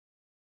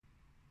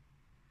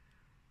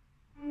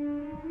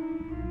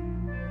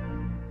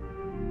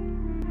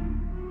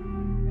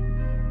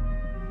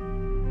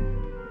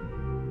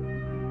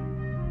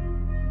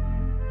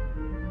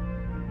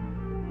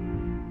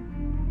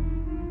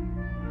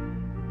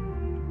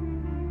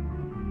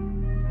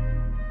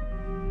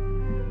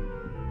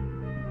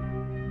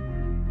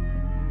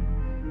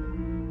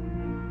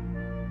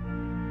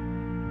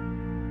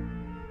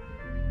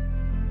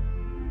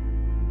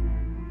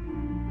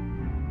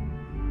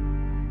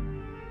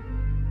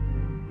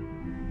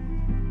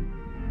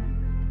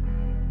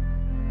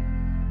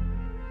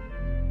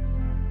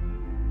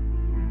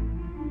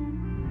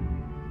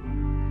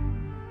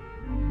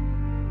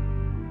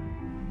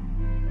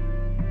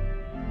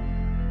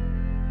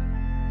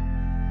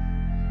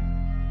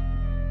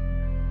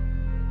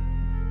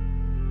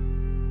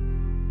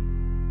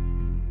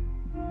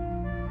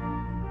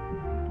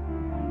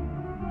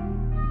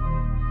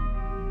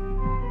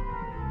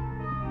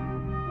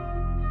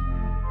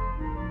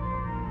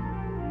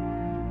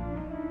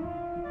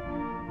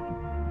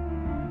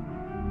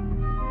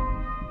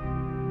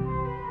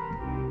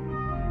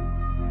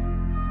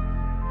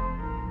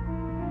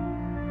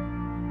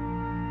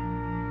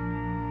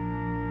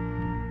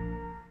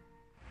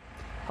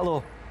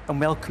Hello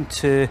and welcome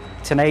to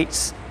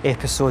tonight's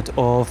episode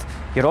of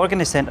your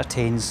Organist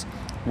Entertains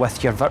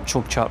with your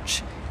virtual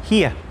church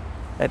here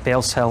at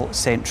Bellshill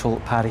Central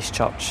Parish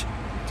Church.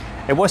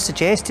 It was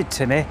suggested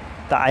to me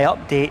that I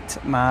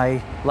update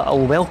my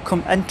little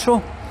welcome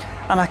intro,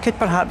 and I could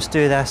perhaps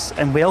do this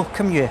and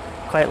welcome you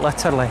quite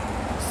literally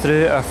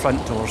through our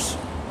front doors.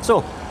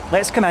 So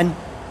let's come in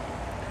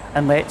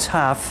and let's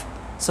have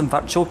some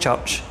virtual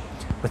church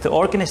with the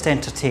Organist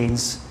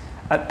Entertains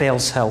at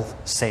Bellshill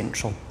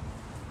Central.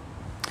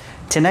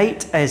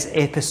 Tonight is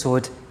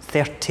episode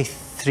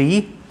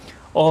 33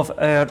 of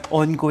our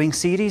ongoing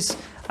series,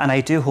 and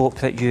I do hope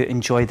that you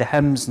enjoy the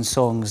hymns and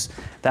songs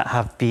that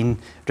have been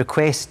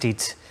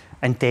requested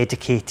and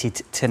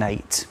dedicated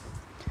tonight.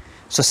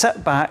 So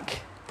sit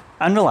back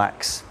and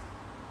relax.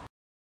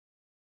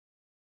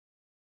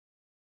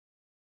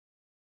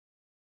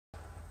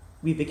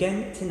 We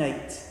begin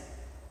tonight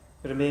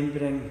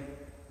remembering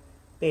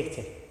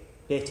Betty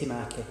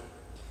Mathew,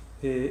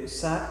 who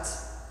sat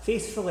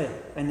faithfully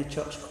in the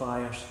church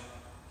choirs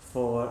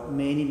for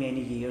many, many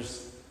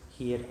years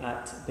here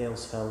at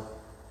Bellshill.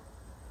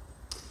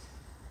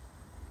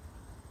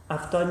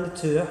 I've done the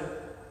tour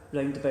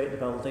round about the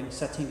building,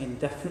 sitting in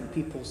different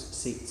people's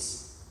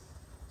seats,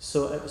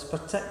 so it was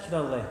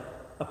particularly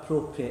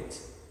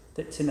appropriate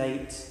that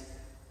tonight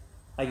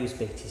I use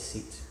Betty's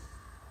seat.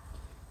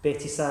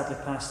 Betty sadly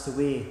passed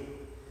away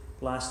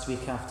last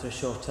week after a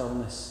short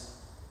illness,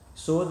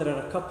 so there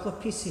are a couple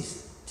of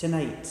pieces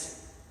tonight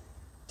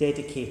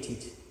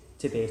dedicated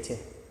to Betty.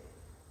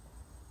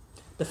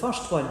 The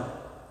first one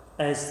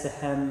is the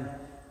hymn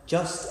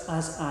Just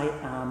As I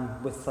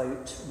Am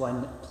Without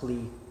One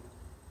Plea.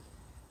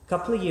 A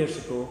couple of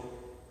years ago,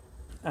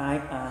 I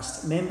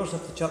asked members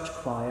of the church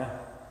choir,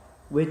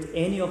 would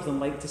any of them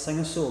like to sing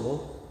a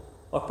solo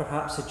or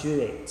perhaps a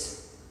duet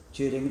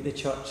during the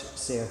church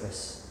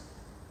service?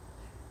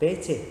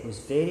 Betty was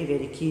very,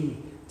 very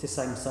keen to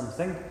sing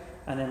something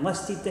and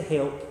enlisted the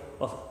help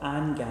of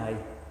Anne Guy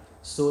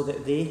so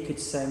that they could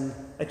sing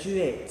a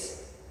duet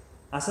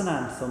as an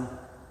anthem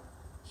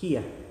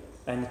here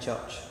in the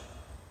church.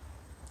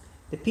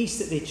 The piece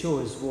that they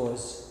chose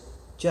was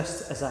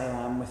Just As I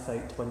Am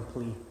Without One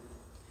Plea,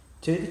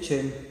 to the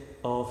tune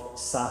of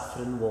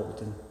Saffron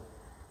Walden.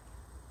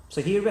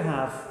 So here we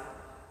have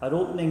our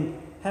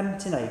opening hymn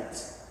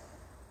tonight,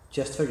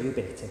 just for you,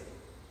 Betty.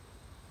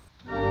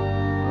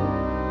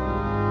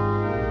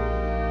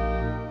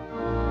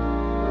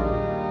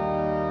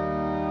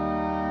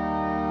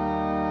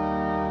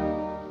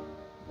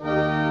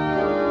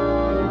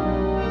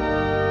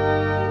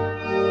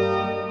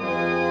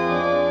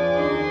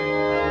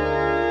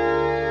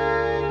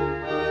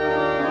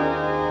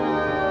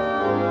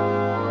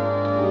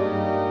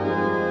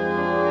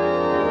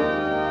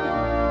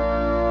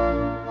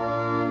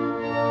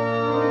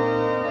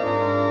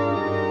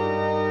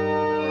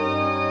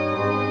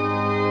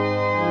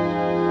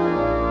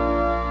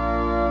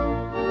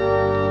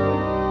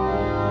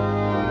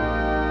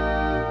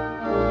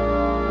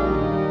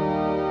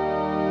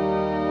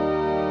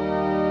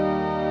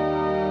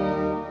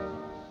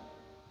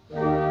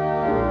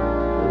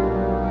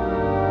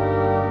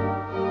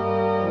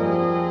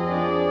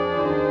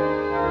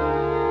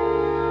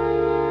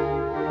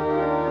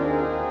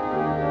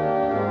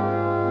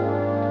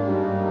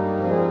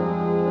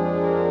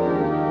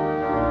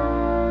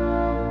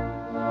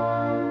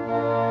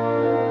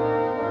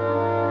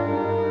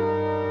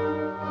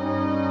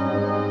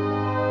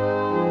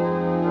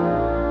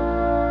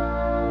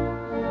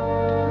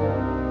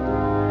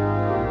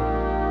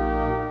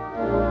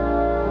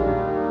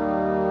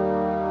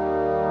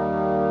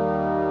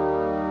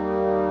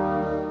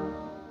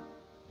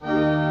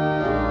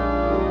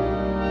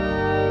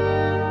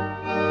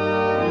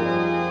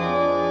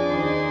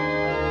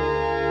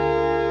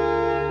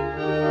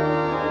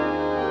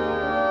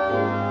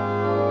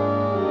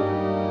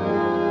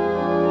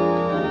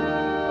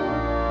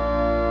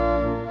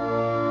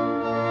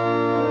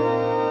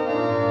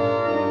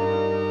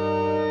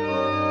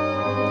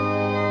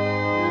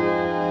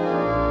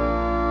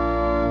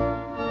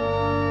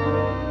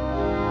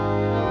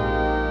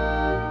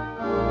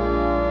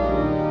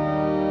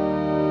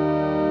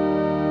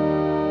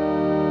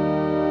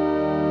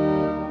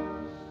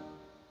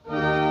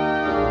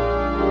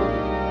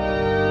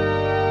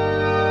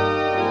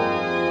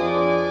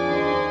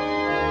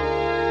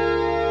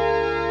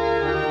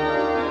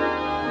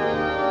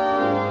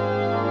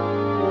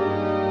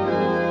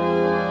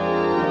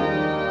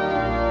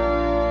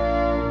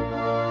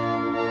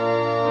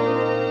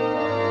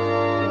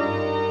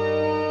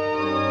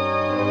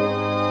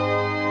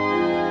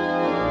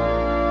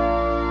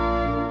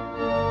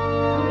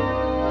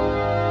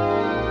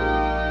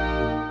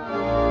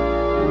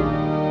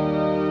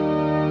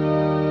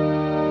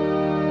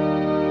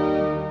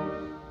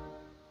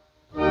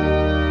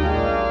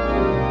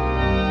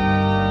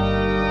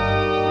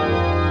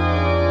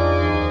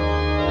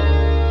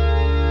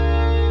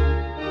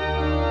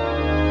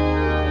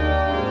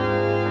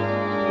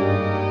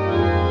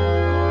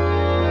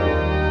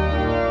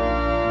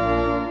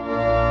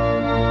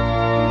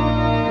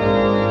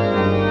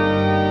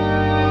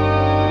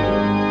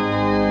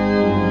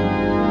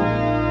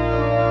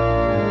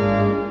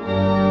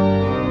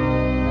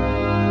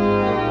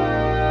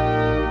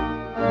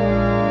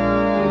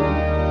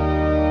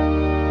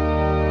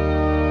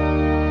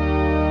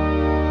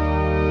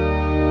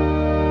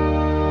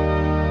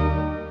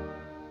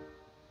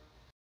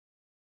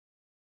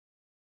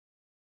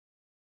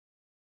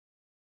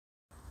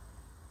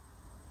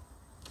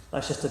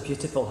 That's just a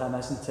beautiful hymn,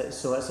 isn't it?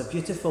 So it's a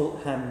beautiful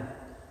hymn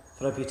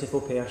for a beautiful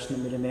person,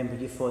 and we remember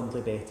you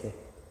fondly, Betty.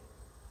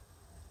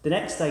 The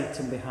next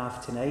item we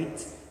have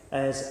tonight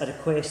is a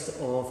request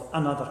of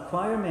another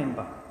choir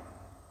member.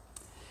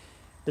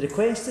 The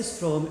request is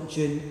from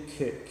June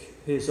Cook,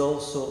 who is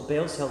also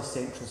Bellshill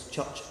Central's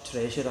church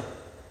treasurer.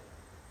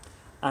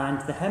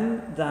 And the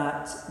hymn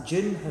that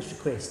June has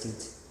requested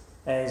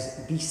is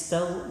Be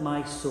Still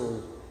My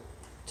Soul,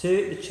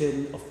 to the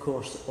tune, of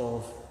course,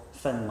 of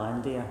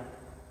Finlandia.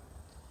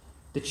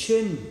 The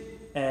tune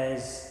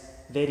is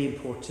very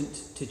important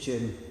to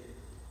June.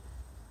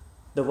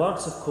 The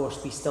words, of course,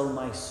 Be Still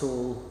My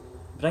Soul,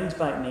 brings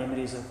back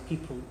memories of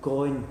people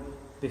gone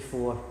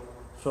before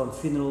from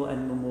funeral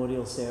and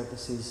memorial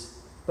services.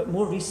 But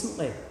more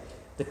recently,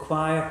 the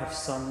choir have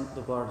sung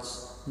the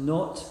words,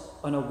 Not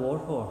on a war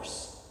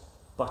horse,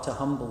 but a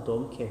humble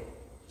donkey.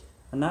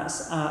 And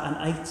that's an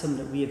item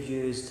that we have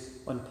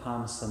used on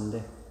Palm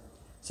Sunday.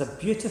 It's a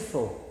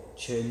beautiful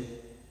tune,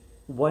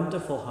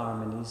 wonderful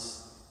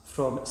harmonies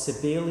from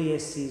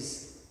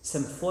Sibelius's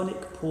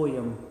symphonic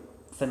poem,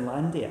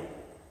 Finlandia.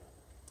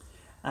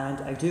 And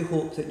I do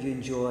hope that you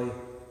enjoy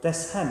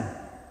this hymn,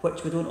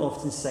 which we don't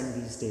often sing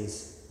these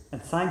days.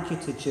 And thank you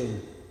to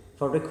June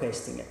for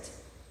requesting it.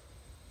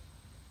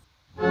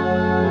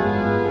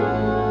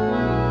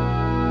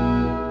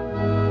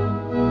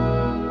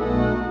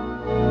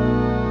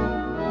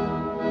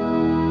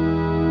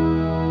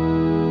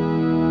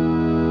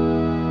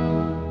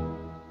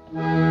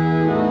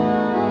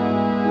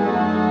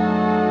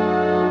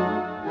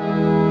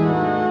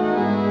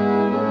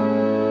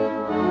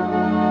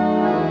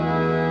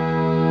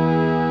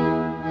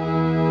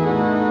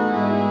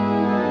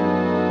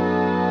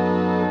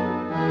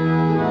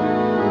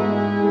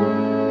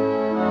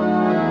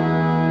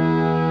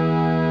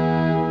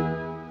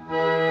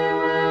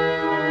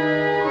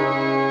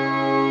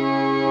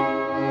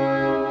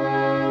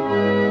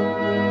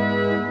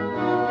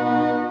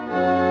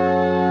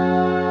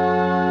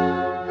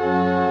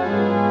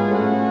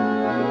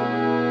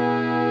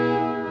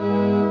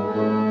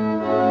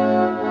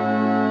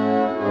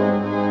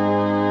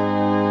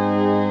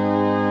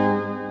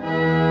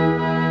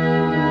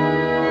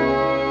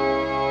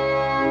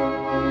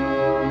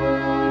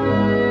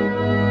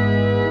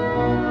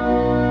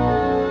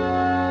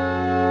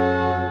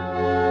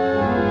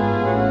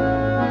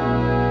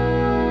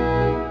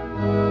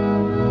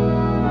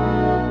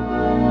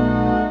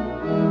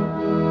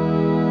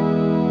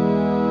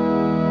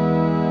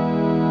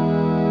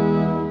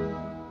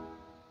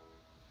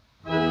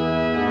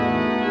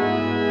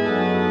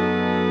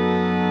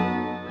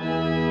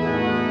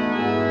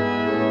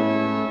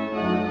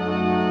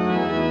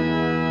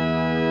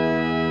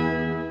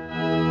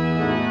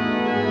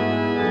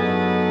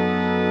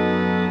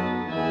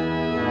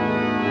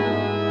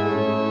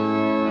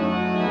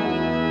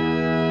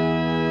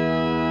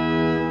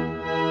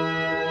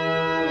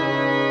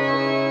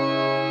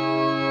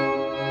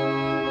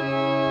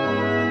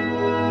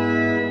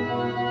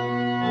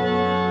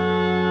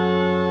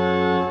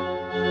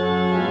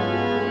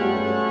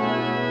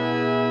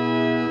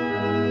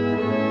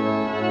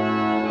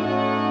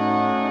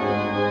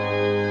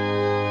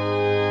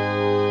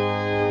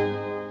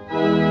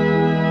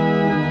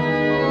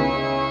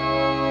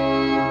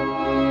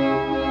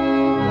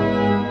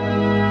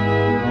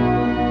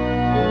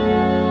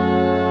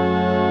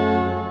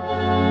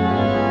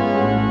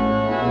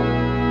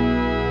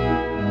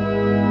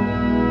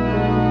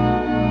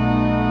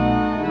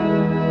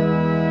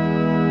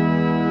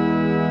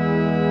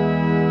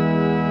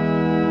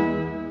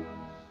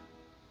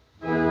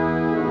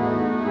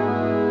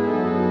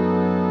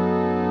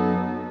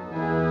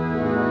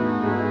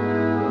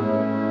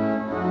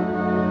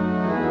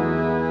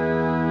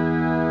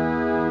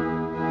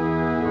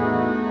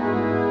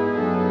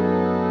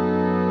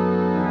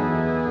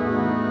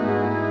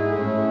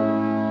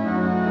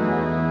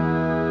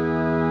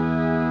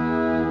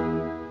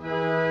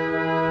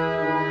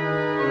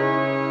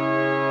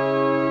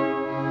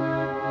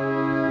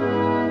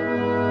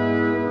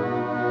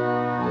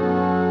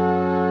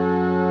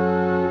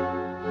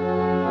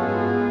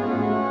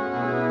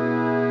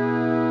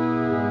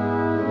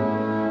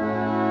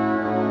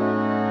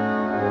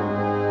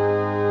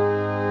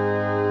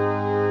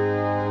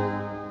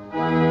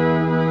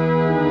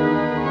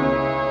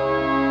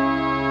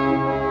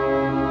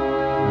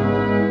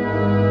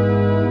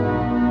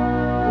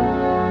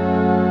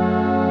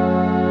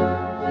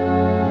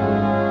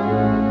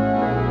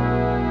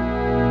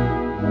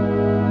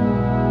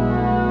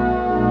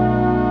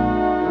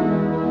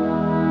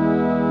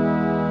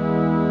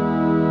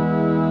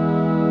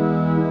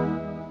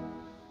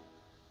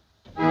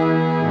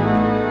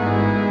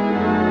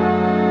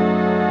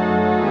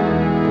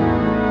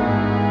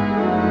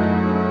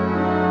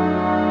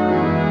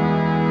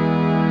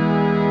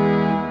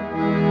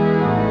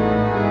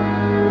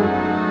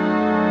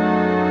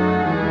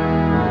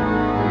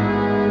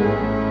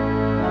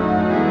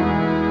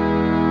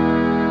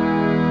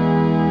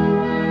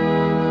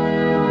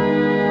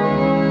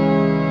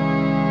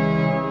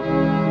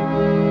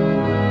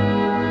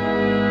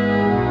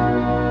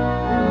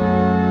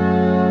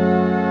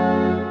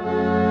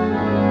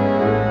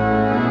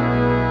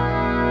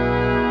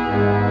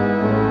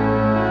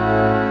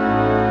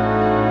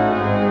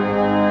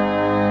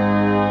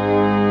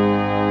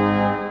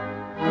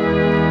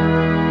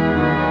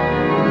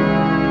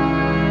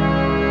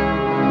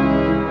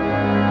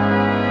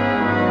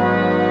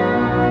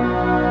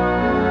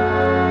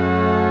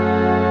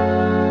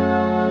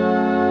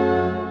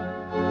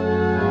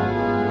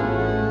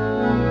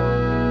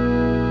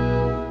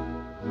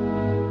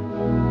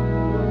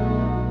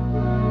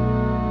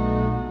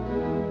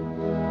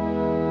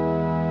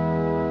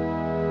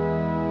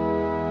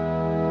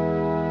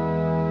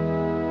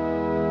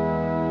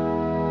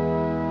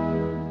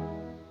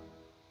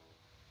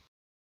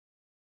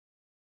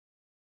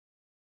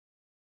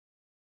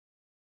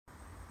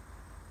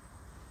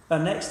 Our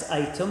next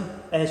item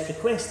is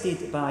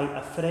requested by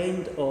a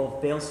friend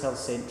of Bellshill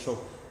Central,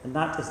 and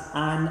that is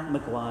Anne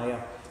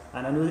Maguire.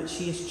 And I know that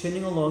she is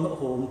tuning along at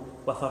home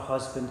with her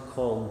husband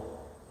Colin.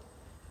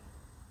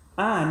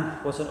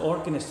 Anne was an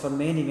organist for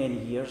many, many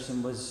years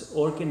and was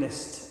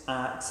organist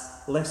at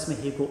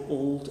Lismahago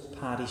Old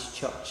Parish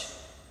Church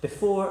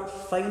before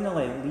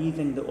finally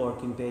leaving the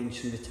organ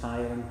bench and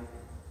retiring.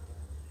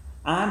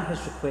 Anne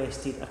has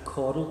requested a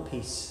choral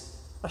piece,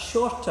 a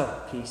shorter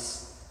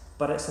piece,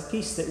 but it's a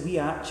piece that we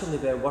actually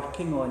were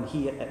working on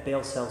here at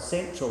Bellshill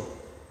Central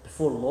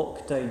before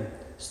lockdown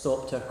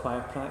stopped our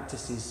choir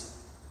practices.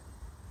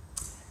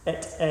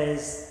 It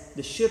is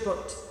the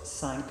Schubert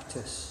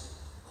Sanctus.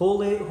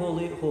 Holy,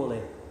 holy,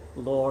 holy,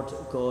 Lord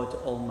God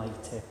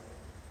Almighty.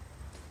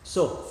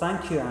 So,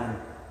 thank you,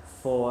 Anne,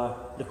 for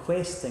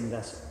requesting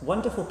this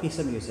wonderful piece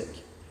of music,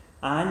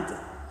 and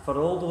for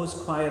all those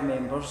choir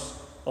members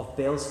of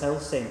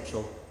Bellshill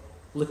Central.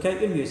 Look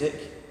out your music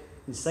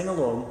and sing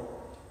along,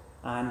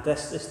 and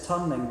this is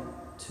turning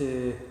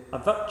to a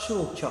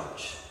virtual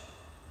church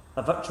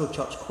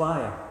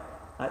choir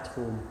at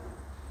home.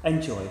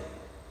 Enjoy.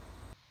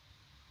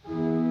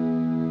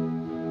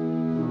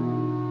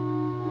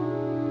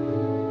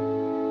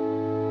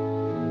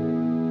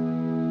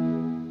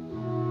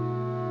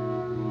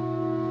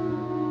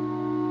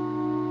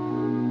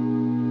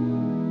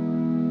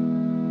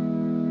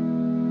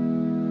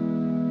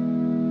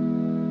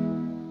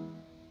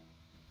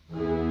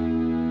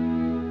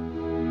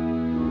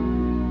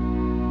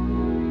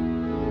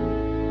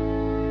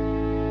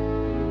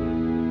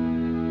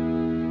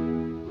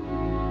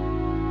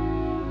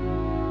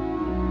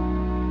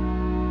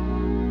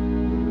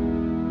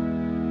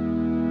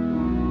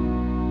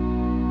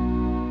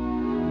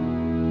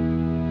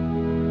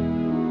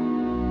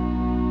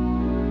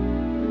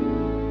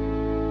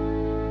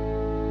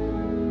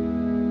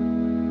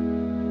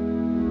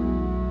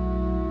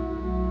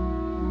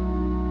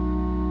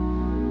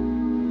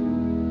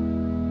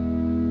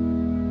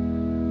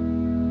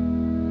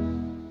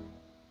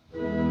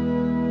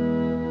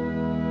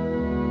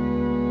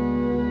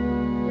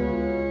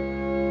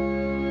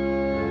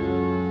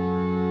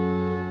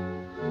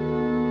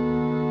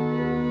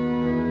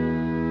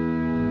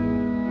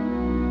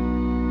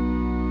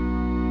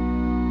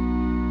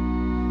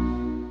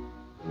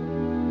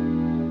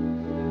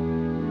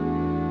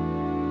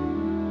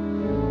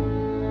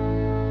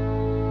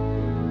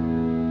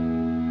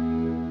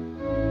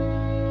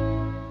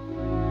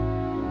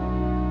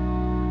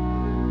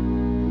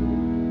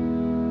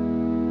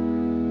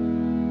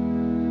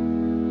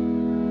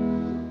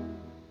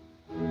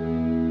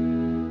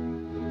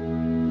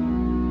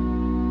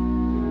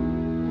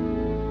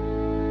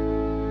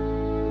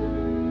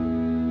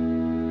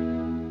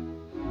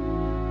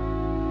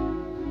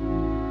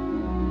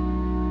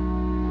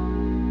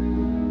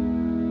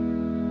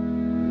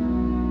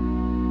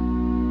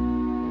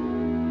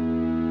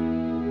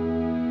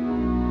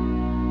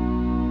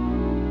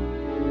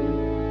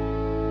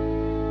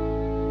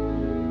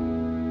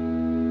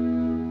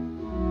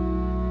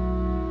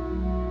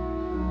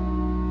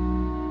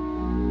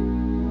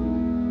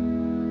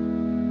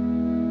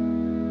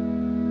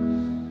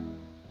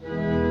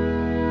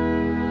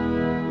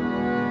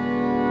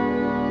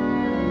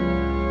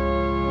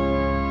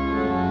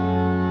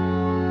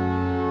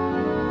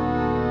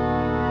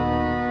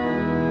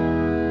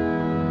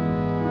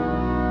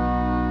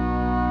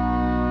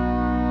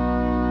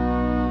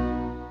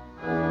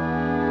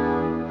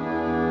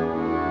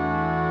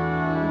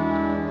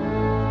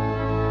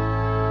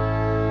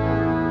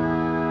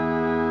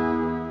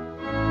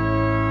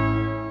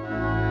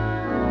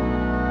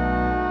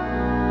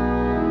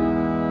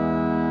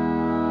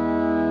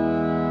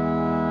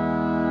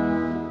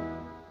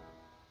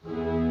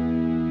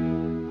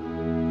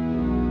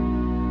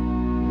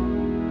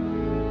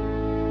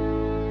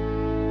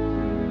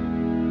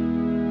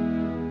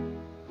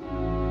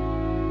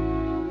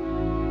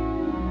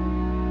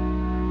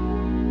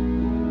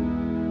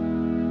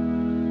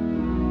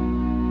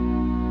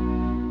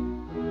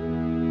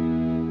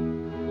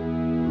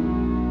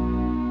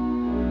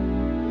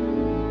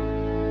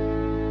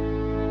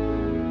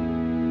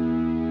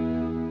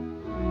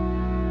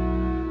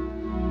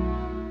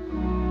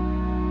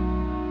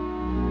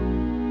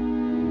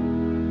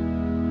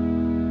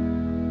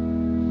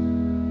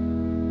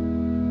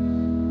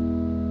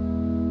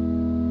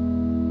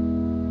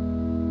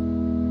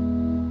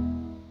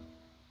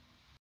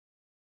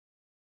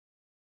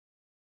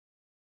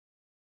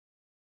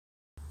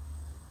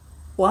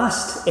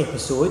 Last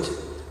episode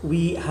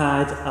we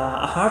had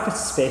a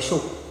harvest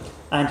special,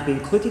 and we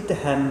included the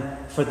hymn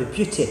For the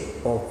Beauty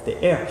of the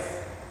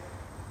Earth.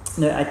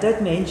 Now, I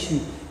did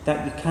mention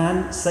that you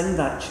can sing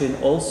that tune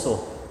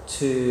also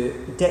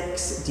to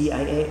Dix,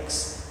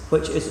 D-I-X,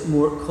 which is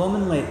more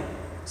commonly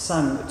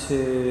sung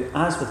to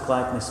As With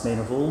Gladness Men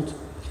of Old.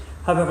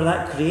 However,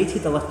 that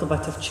created a little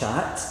bit of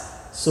chat,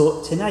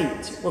 so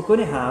tonight we're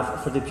going to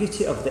have For the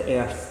Beauty of the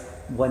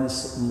Earth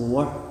once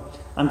more.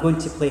 I'm going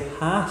to play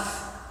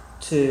half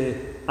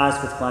to As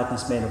With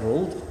Gladness Men of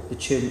Old, the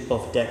tune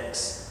of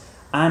Dix,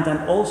 And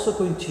I'm also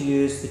going to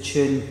use the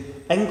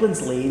tune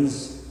England's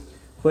Lanes,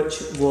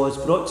 which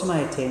was brought to my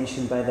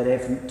attention by the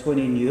Reverend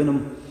Tony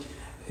Newnham,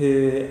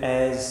 who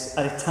is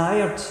a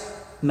retired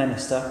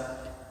minister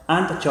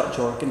and a church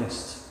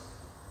organist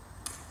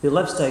who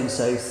lives down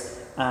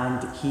south,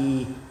 and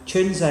he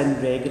tunes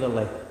in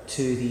regularly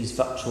to these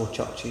virtual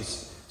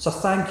churches. So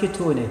thank you,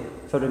 Tony,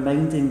 for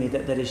reminding me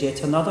that there is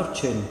yet another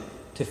tune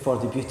to For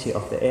the Beauty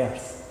of the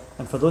Earth.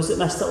 And for those that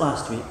missed it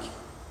last week,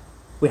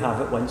 we have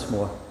it once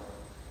more.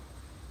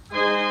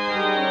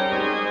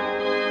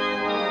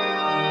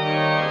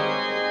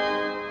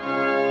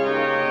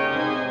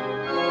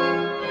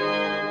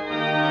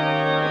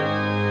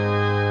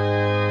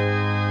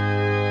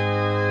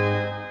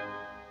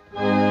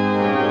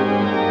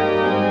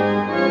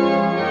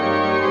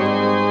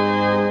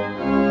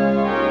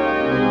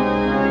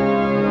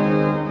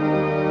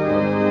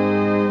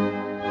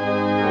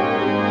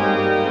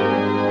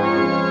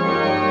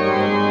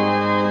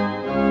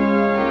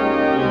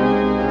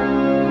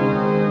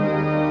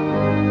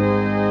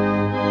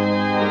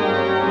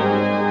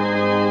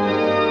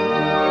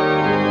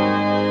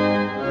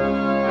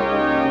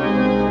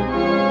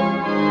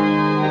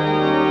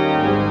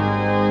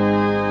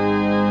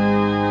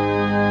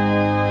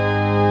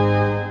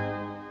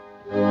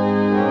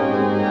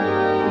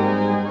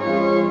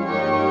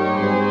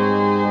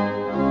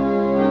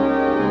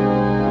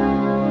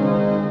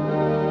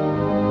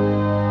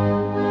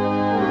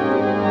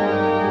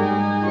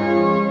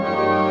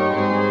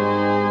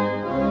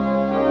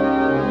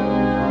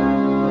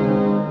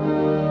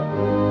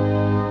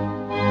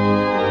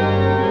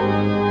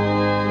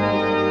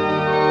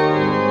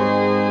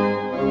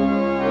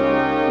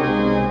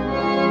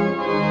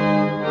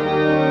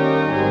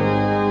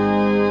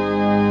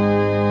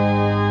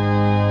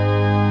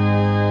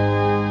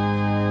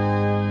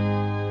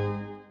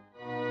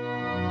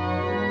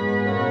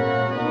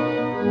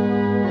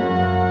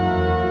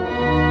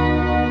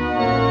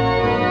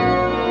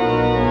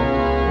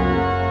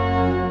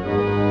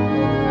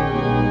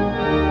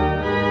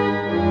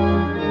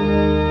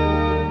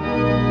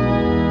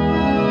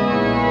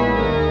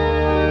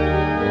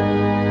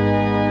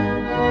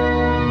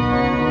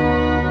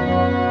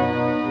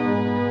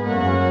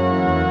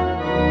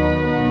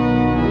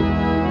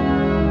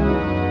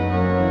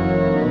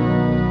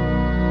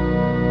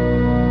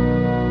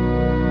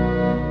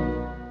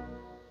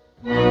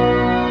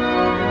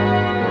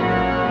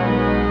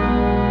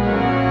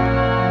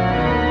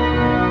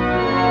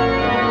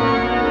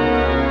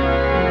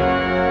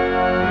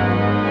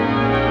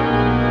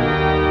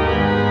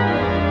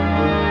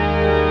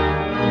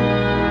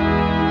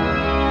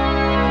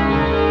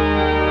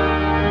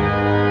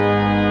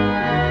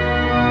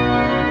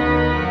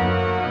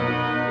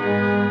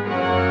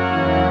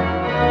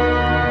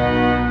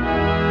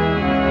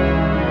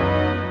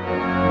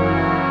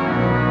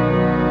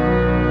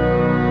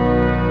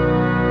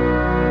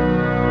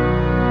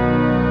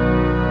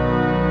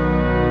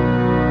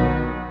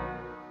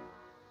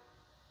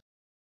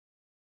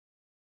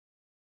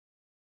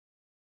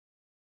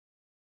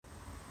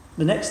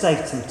 The next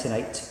item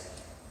tonight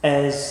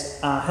is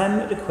a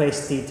hymn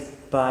requested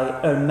by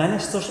our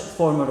minister's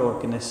former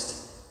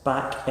organist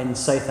back in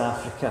South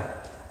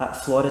Africa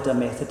at Florida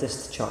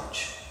Methodist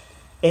Church.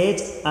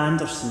 Ed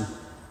Anderson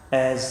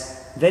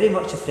is very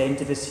much a friend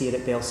of us here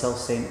at Bellshill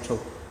Central,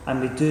 and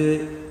we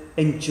do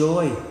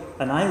enjoy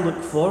and I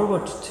look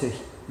forward to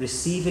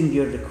receiving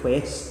your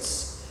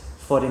requests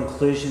for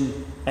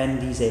inclusion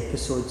in these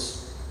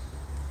episodes.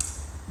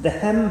 The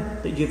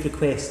hymn that you've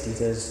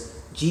requested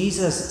is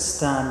Jesus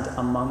Stand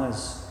Among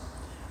Us,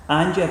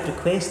 and you have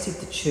requested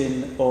the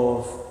tune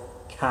of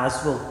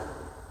Caswell.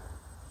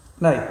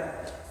 Now,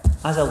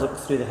 as I look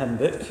through the hymn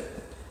book,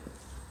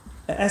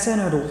 it is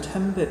in our old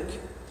hymn book,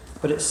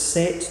 but it's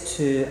set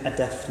to a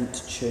different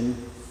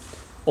tune,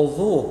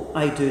 although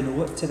I do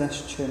know it to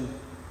this tune.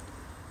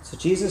 So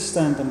Jesus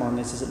Stand Among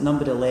Us is at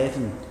number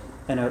 11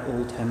 in our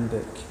old hymn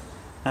book,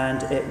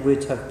 and it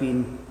would have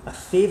been a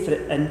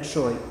favourite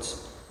introit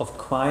of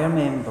choir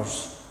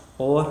members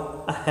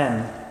or a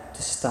hymn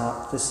to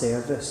start the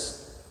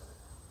service.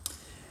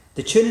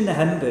 The tune in the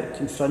hymn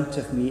book in front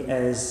of me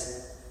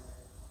is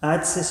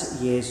Adsis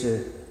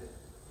Jesu.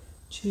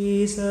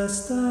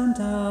 Jesus, stand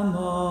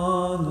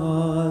among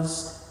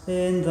us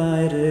in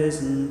thy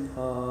risen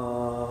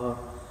power.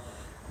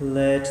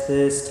 Let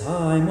this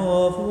time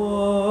of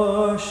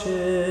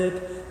worship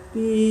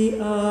be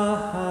a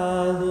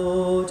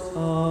hallowed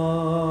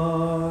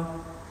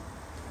hour.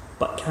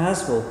 But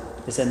Caswell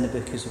is in the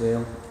book as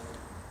well,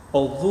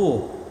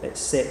 although it's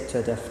set to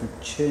a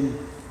different tune.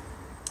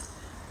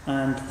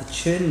 And the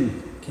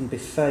tune can be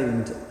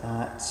found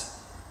at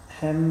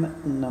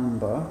hymn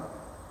number,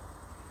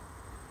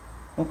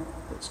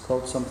 it's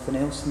called something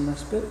else in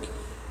this book.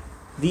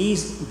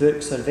 These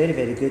books are very,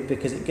 very good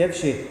because it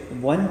gives you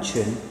one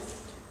tune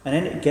and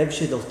then it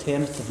gives you the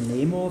alternative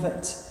name of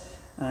it.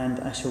 And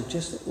I shall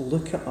just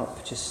look it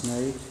up just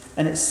now.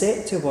 And it's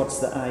set to words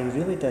that I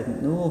really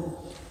didn't know.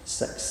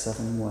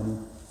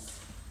 671.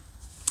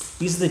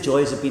 These are the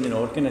joys of being an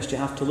organist. You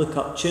have to look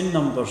up tune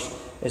numbers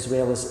as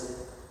well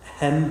as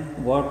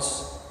hymn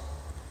words.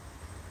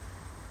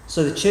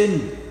 So the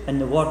tune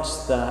and the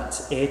words that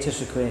Ed has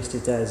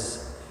requested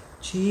is,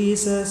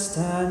 Jesus,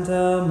 stand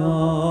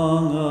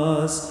among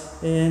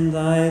us in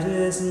thy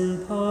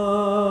risen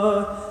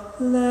power.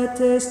 Let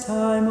this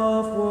time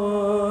of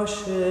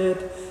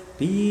worship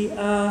be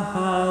a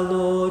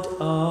hallowed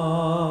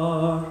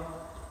hour.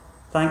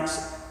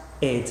 Thanks,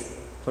 Ed,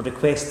 for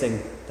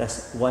requesting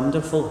this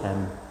wonderful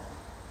hymn.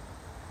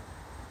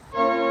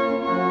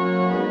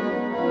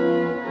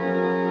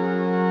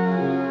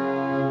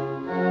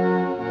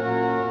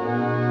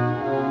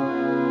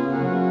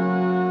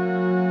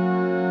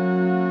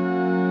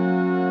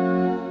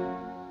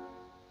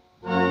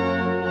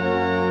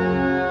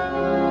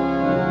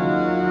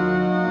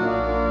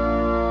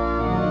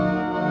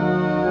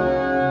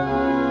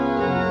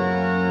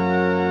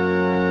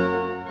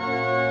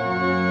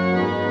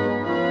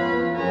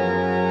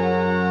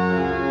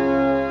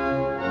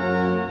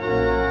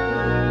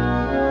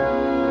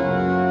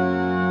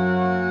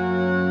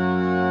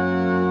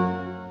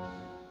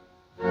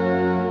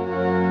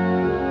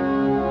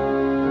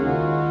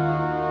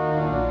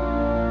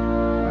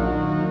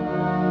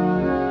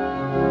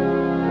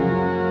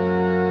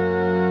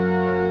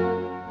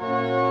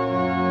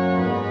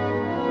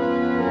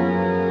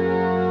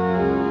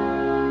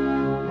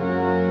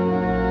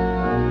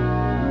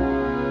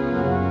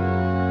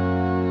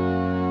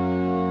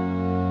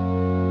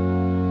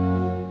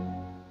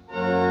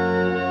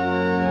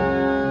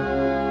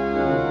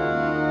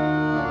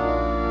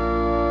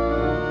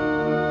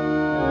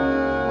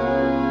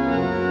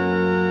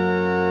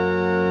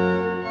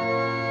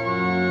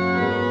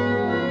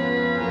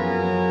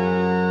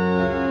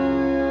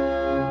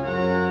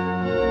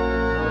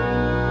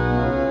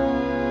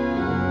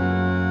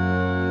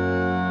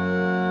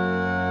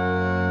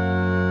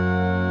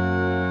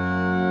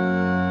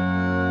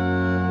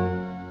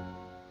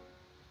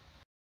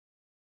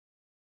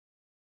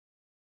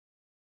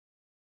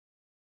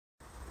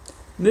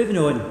 Moving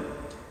on,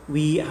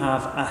 we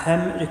have a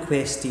hymn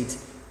requested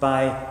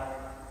by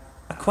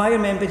a choir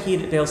member here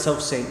at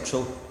Bellshill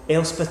Central,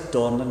 Elspeth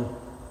Dornan.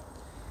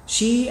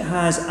 She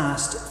has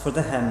asked for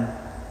the hymn,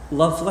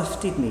 Love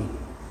Lifted Me.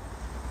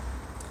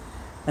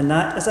 And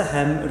that is a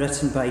hymn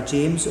written by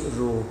James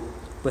Rowe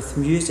with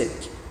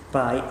music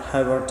by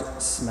Howard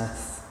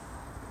Smith.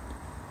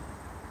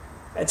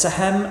 It's a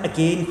hymn,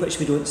 again, which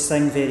we don't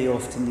sing very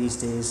often these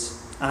days.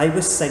 I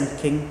was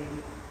sinking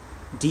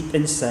deep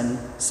in sin,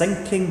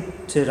 sinking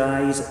to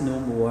rise no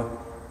more.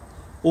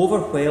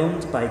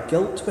 Overwhelmed by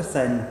guilt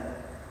within,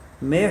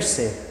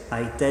 mercy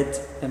I did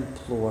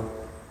implore.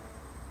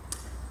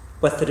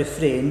 With the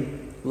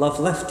refrain, love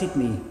lifted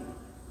me,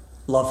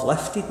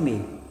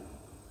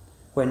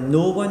 when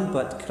no one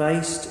but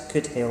Christ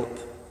could help,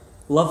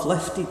 love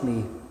lifted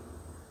me.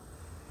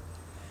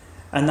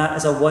 And that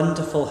is a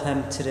wonderful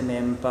hymn to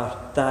remember,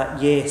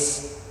 that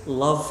yes,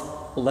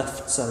 love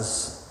lifts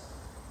us.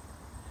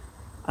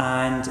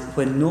 And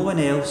when no one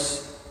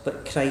else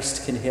but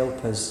Christ can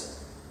help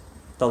us,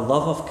 the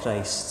love of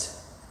Christ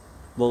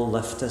will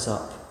lift us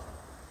up.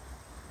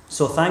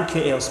 So thank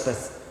you,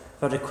 Elspeth,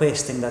 for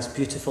requesting this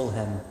beautiful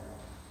hymn.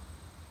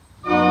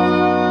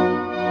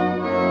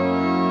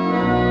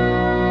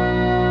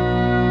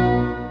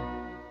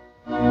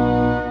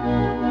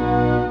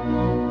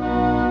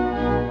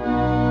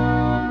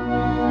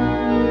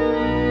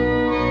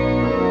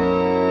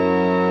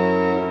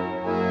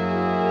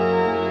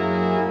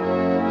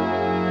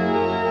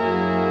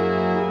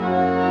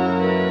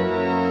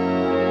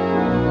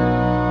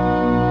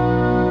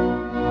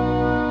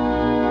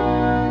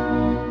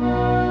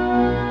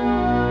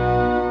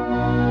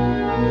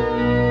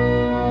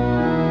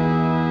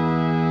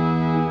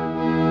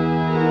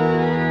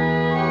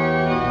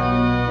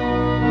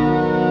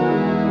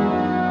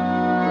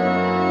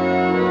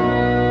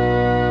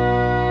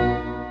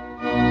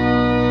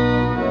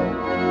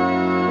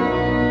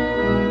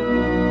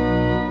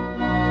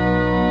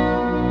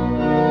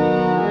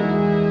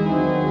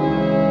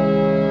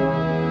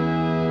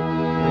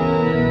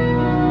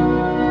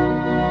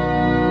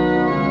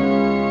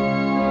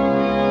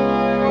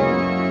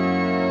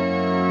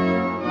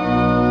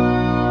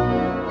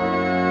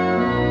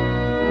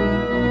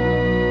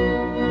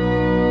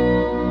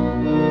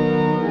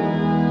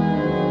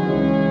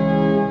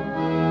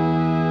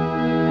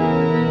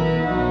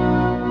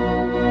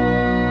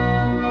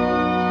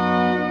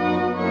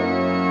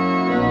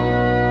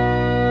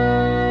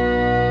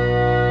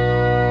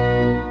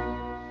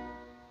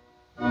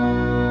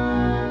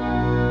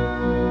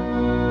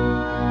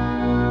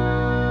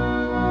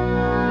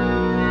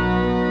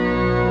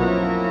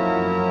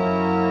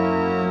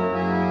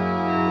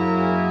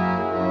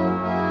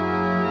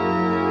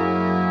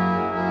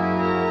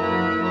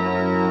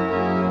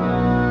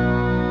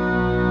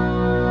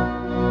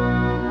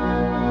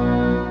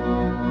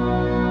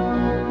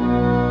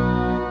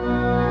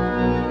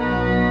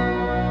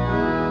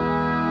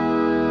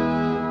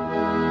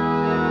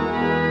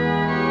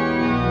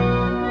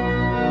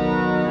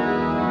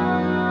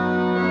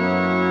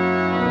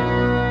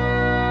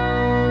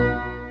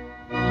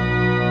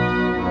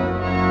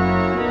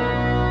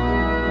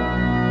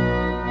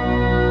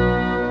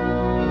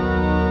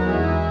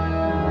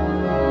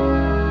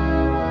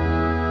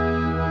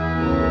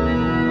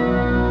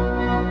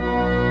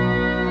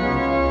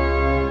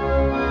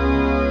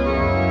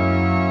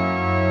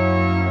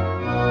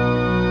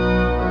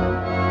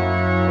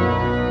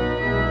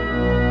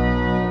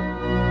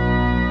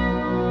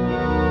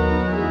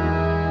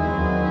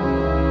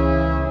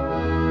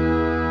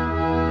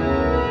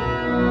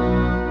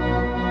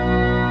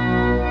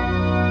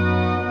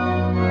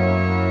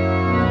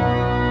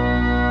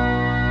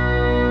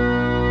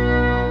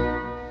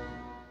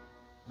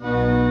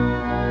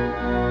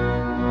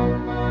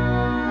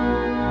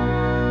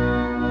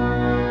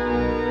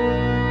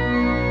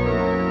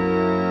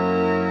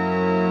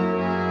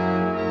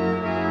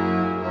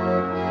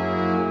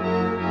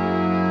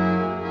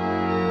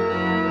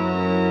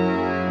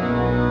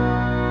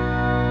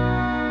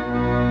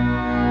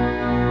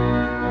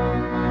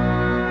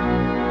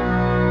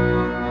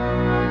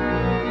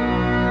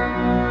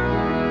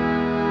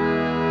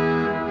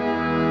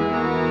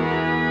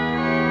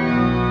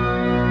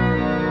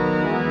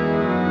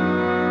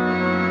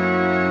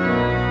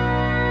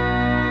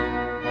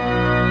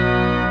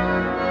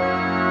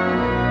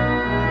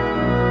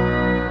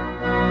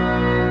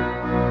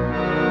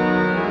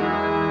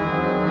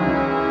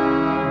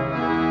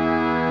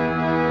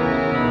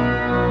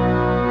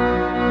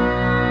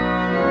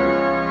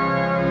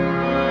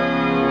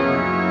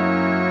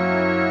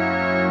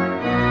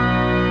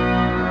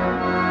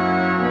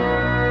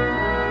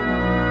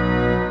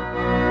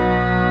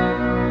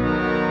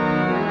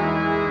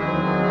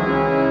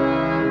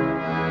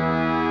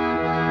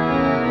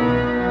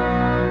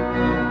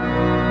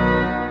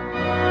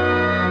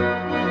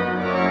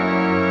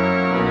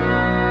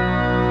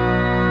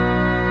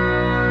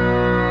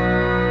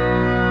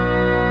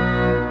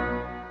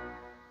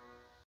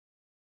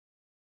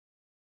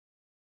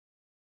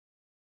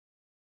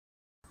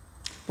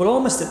 We're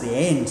almost at the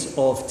end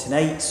of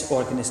tonight's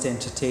Organist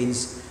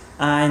Entertains,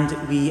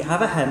 and we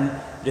have a hymn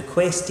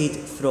requested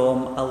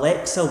from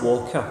Alexa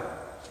Walker,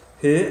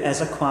 who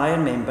is a choir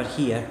member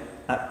here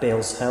at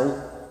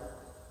Bellshill.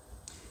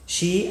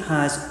 She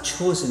has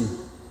chosen,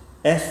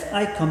 "If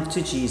I come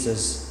to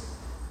Jesus,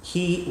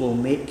 He will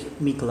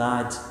make me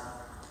glad."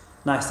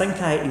 Now, I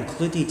think I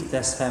included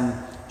this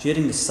hymn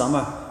during the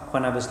summer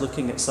when I was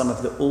looking at some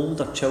of the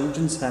older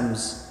children's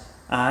hymns,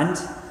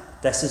 and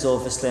this is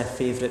obviously a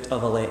favourite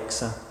of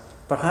Alexa,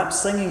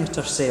 perhaps singing it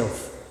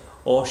herself,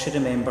 or she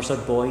remembers her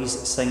boys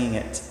singing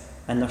it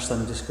in their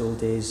Sunday school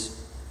days.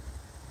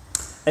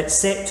 It's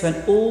set to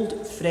an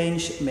old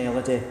French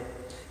melody,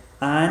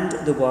 and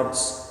the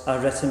words are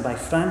written by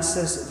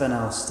Francis Van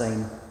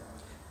Alstyne,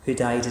 who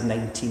died in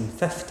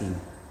 1915.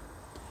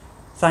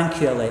 Thank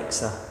you,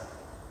 Alexa,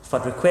 for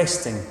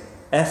requesting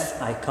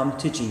 "If I Come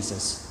to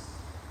Jesus."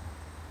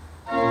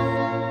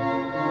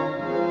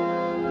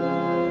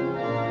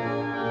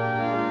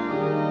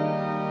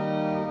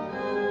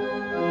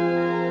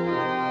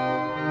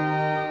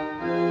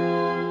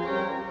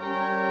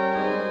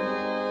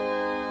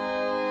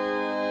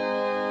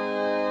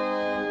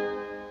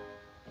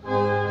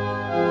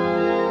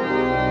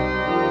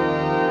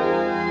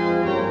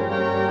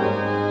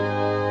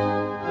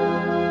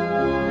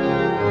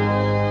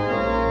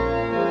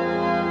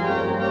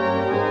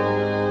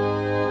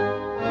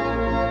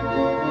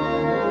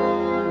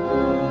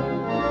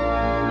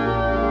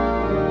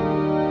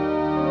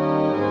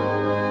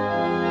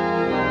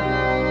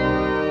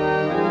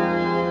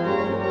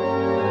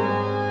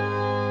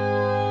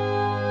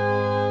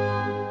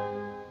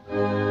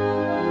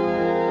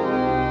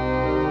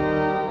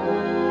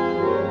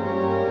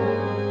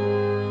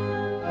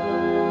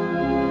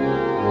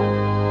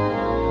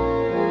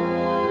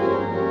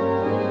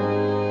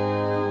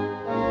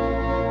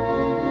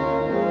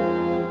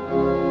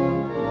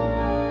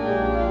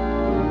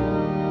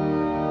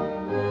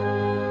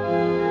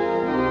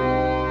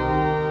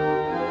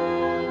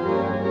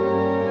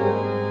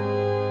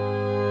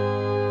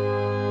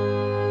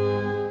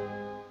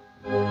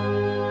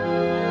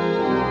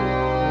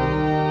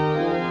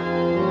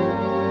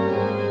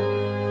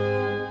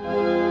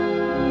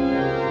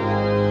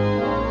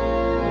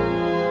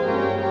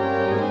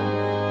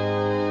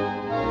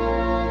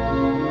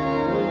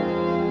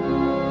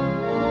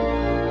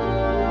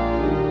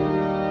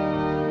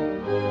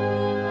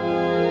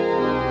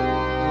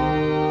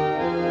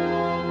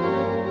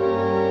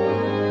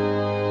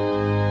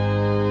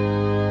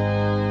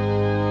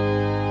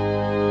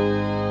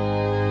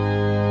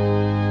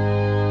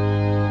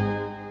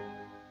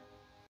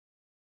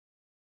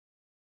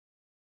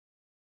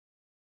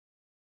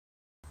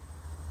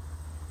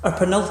 Our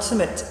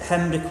penultimate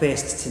hymn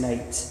request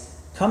tonight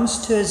comes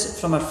to us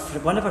from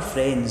one of our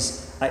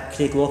friends at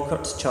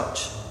Craiglockhart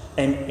Church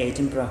in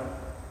Edinburgh.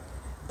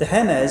 The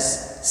hymn is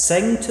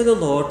 "Sing to the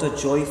Lord a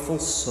joyful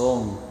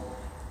song,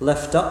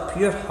 lift up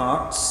your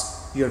hearts,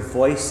 your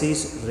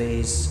voices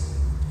raise.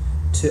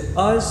 To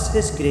us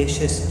His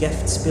gracious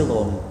gifts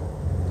belong,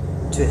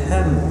 to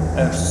Him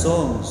our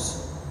songs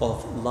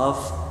of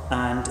love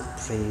and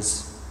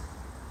praise."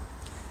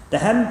 The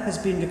hymn has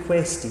been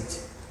requested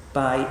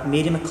by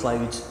Mary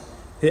MacLeod,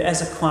 who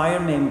is a choir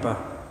member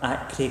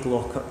at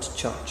Craiglockhart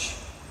Church.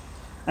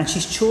 And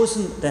she's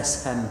chosen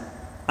this hymn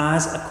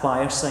as a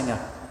choir singer,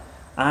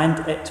 and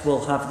it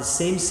will have the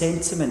same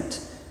sentiment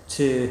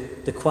to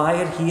the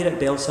choir here at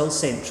Bellshill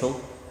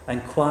Central,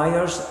 and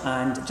choirs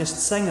and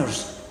just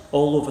singers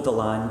all over the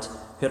land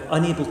who are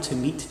unable to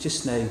meet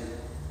just now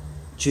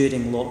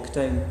during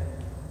lockdown.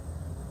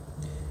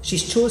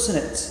 She's chosen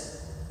it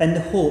in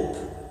the hope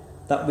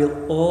that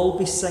we'll all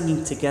be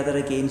singing together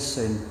again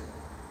soon.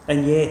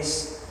 And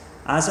yes,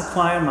 as a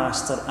choir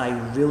master, I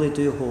really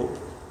do hope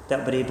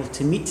that we're able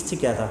to meet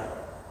together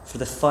for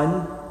the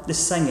fun, the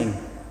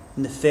singing,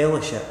 and the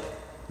fellowship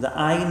that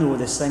I know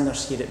the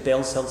singers here at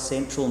Bellshill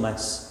Central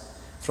miss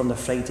from their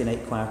Friday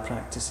night choir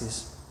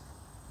practices.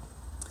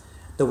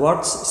 The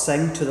words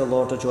 "Sing to the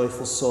Lord a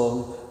joyful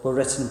song" were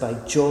written by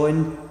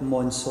John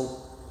Monsell,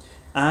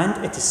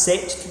 and it is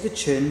set to the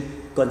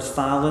tune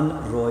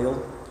 "Gonfalon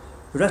Royal,"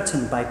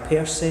 written by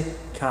Percy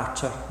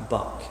Carter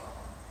Buck.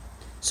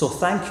 So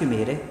thank you,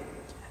 Mary,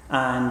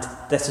 and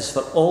this is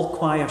for all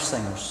choir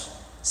singers.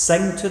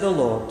 Sing to the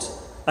Lord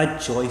a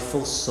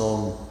joyful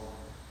song.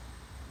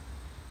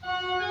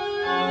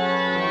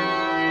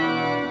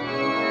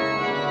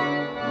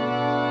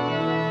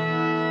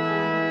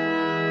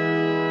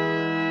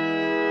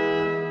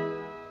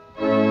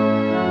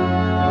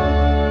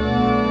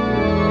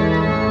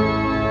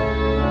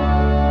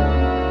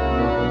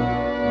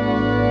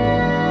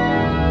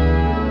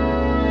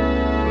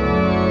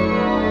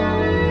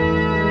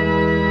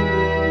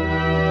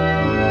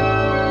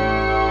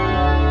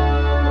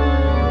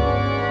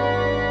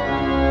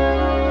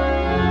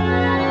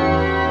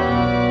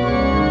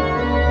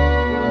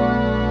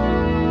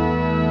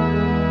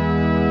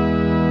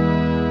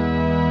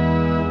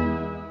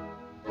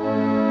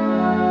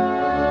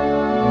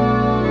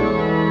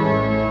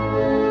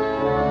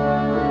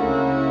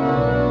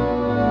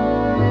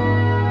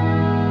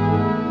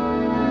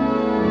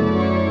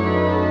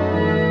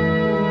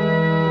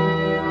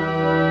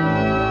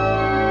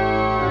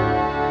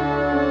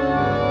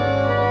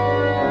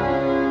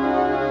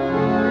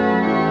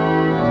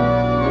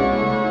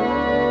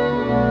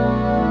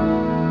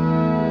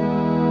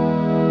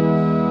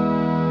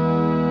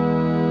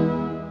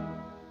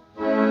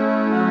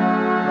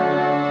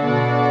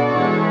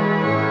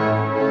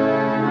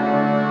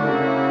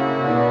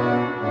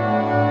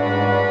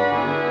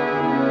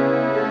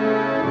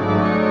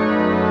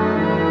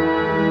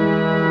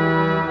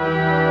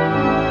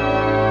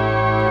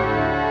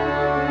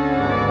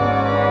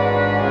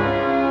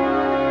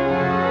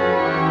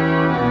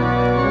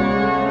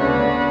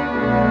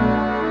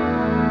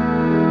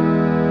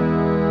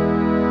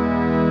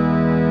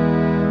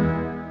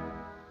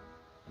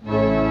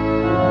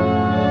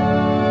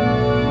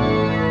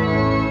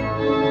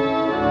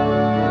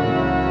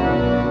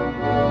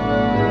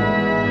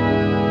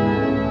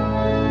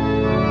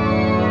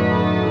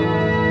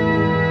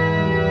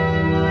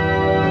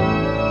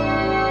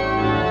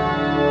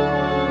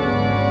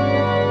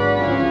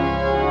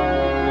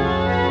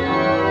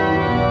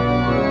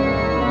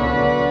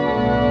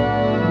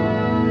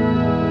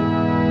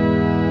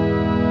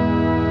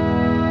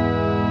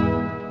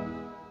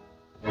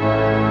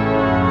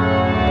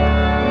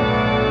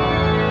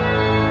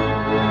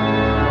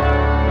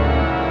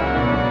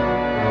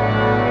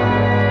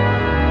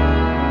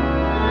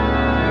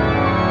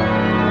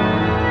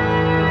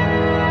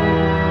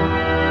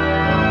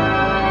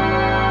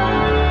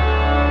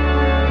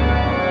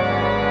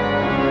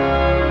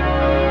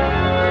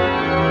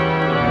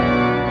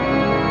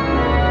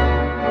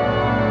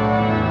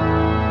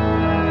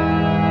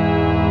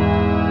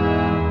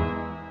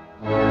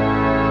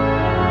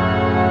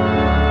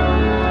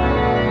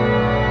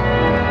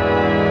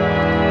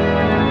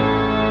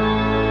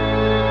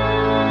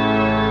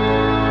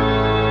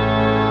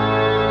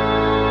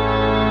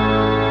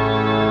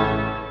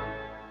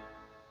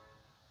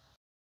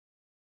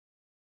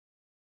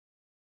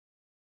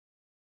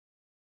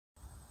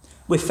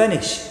 We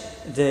finish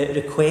the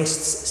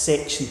requests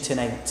section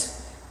tonight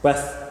with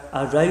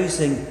a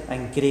rousing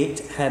and great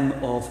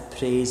hymn of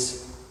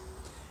praise.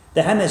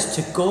 The hymn is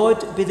 "To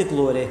God be the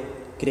glory,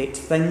 great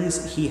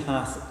things he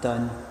hath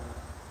done.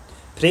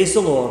 Praise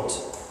the Lord,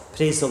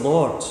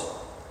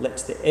 let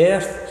the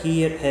earth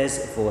hear his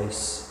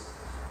voice.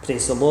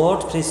 Praise the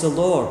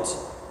Lord,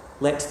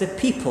 let the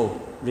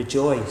people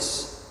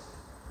rejoice.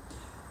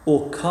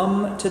 O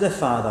come to the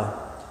Father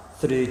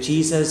through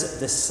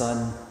Jesus the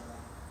Son,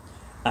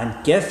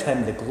 and give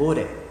him the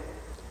glory,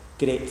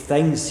 great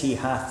things he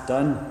hath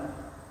done."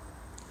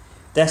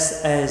 This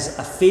is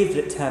a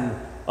favourite hymn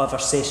of our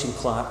session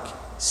clerk,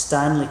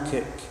 Stanley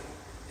Cook,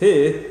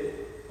 who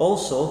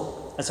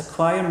also is a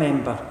choir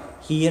member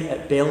here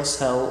at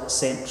Bellshill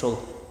Central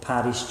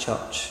Parish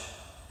Church.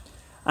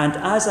 And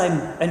as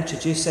I'm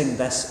introducing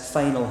this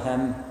final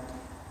hymn,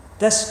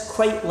 this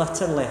quite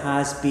literally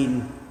has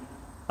been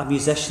a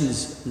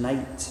musician's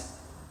night.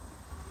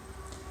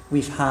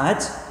 We've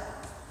had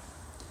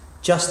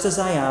 "Just as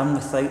I Am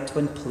Without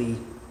One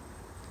Plea,"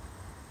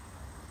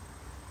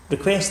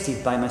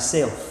 requested by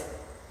myself,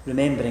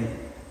 remembering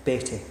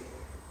Betty.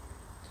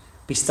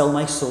 "Be Still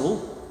My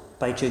Soul"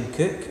 by June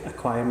Cook, a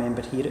choir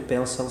member here at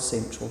Bellshill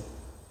Central.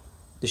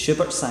 The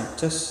Schubert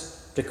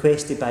Sanctus,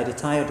 requested by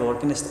retired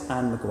organist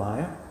Anne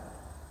Maguire.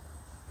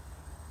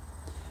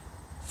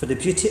 For the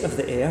Beauty of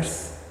the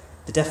Earth,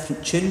 the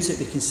different tunes that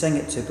we can sing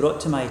it to, brought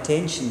to my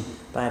attention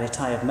by a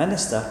retired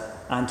minister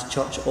and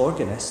church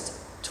organist,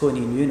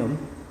 Tony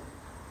Newnham.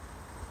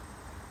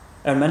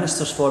 Our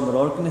minister's former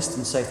organist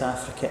in South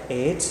Africa,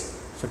 Ed,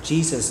 for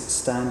 "Jesus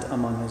Stand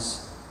Among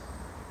Us."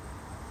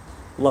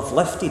 "Love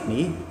Lifted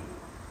Me,"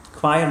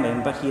 choir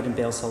member here in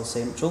Bellshill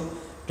Central,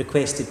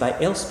 requested by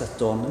Elspeth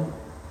Dornan.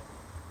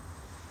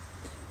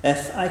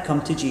 "If I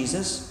Come to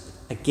Jesus,"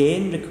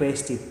 again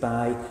requested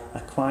by a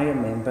choir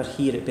member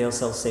here at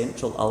Bellshill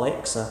Central,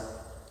 Alexa.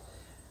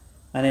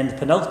 And then the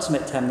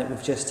penultimate hymn that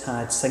we've just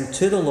had, "Sing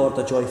to the Lord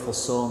a Joyful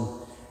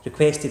Song,"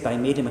 requested by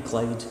Mary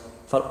MacLeod,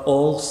 for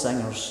all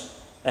singers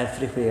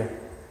everywhere.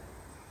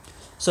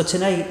 So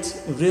tonight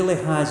really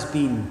has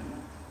been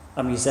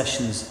a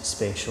musician's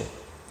special.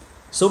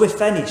 So we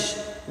finish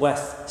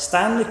with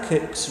Stanley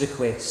Cook's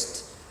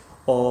request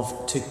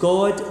of "To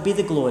God be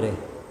the glory,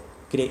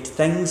 great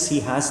things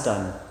he has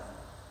done."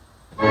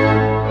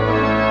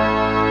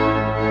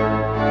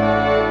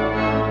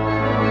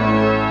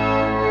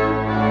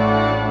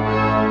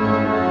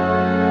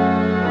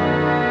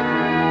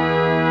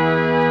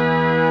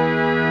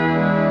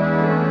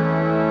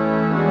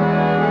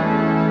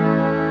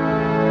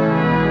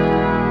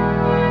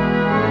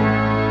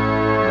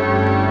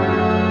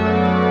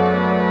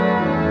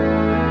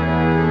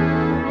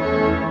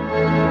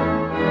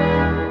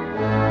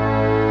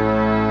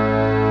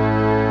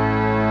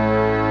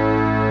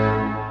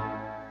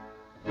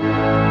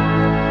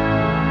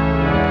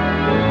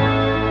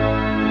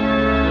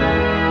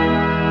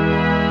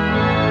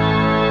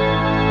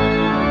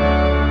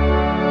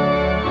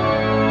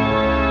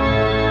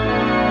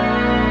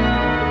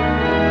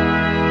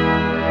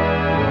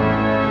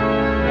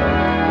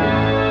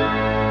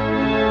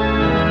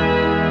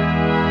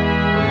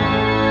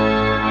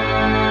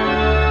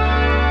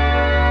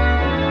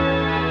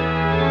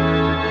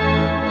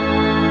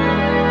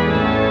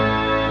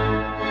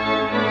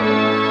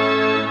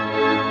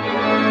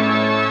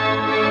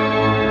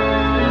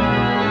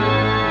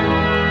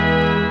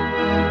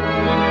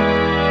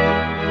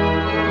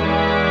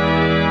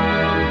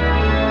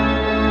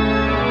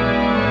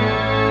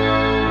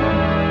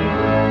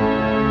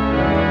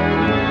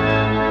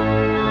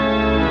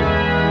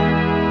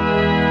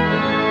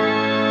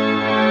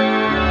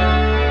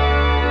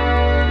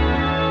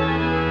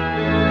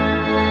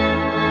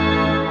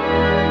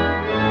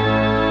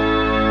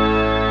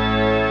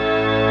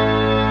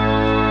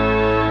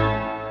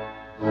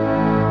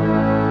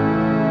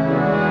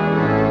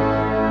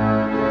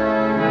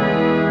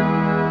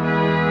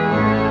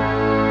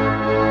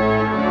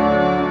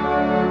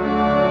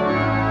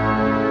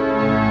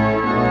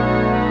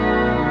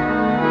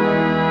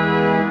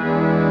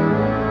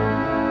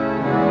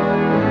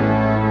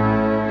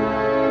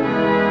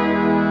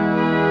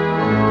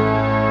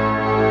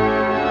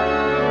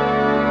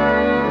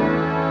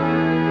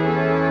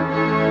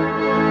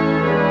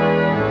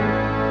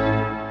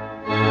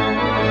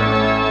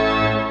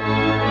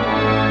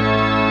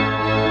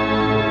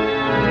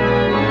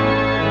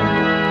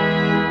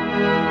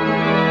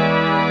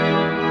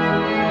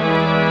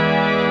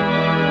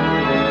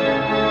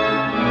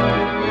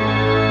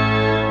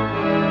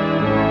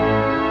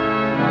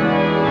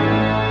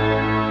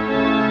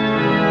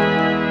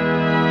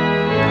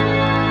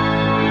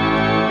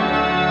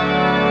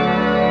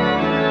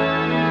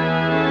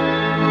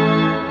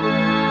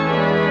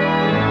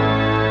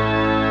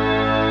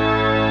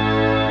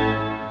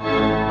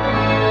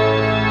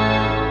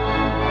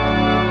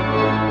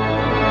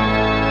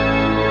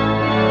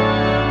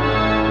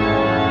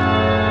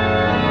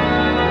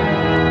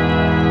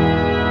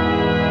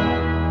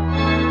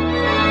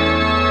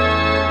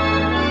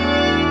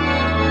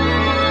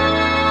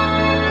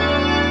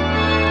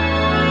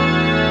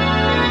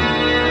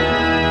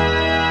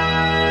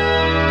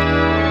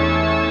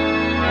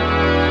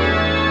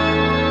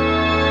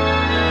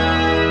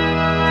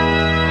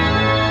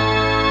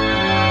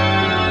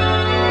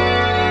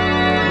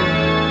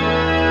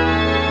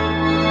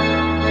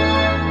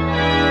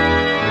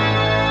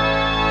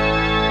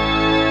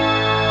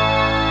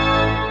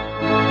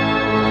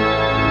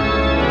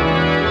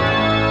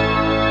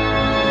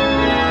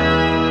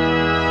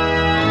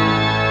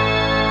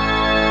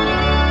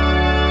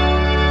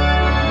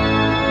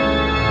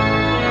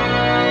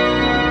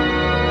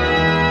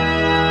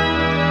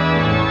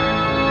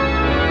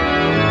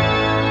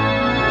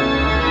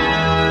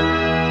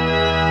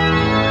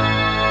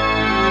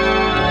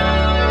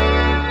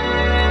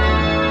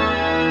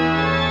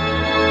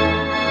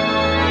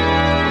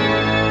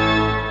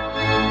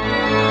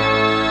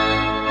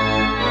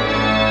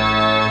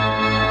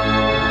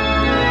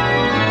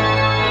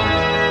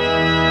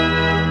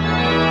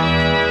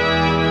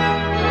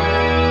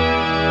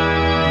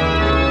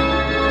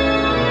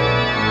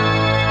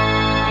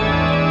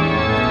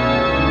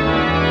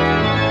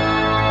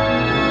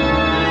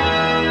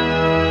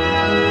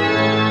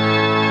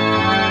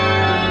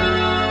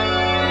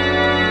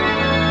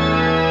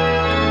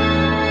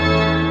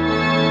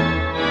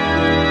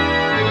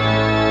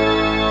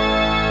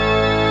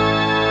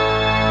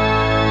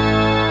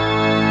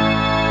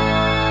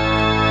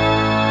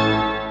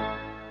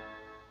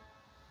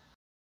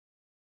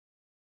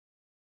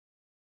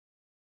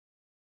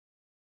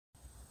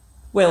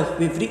 Well,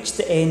 we've reached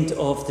the end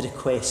of the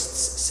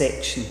requests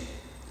section,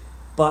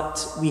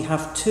 but we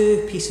have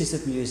two pieces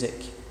of music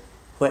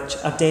which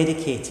are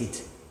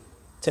dedicated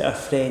to our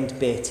friend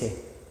Betty,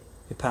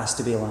 who passed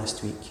away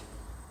last week.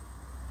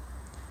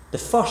 The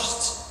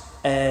first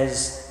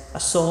is a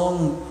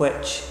song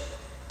which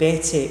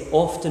Betty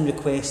often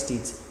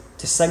requested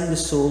to sing the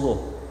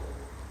solo.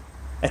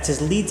 It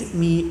is Lead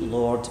Me,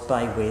 Lord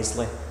by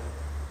Wesley.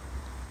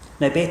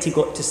 Now, Betty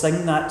got to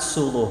sing that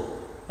solo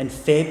in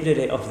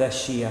February of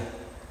this year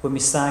when we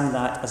sang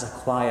that as a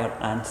choir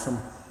anthem.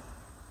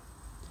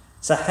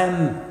 It's a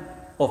hymn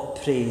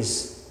of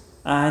praise,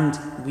 and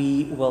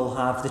we will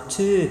have the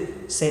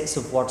two sets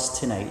of words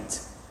tonight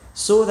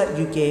so that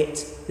you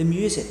get the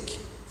music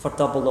for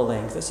double the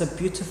length. It's a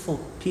beautiful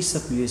piece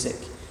of music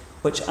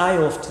which I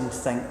often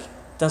think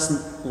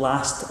doesn't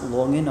last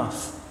long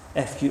enough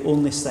if you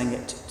only sing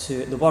it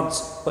to the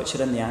words which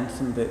are in the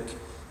anthem book.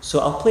 So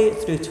I'll play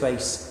it through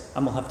twice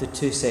and we'll have the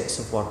two sets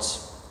of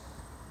words.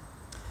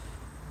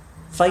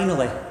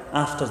 Finally,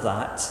 after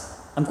that,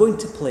 I'm going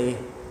to play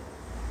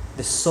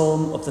the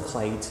Song of the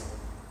Clyde.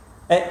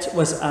 It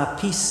was a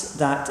piece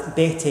that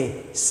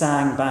Betty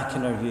sang back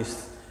in her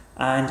youth,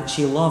 and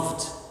she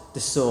loved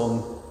the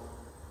song,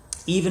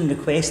 even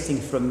requesting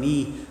from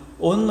me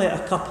only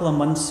a couple of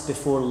months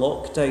before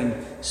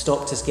lockdown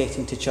stopped us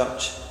getting to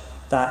church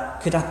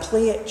that could I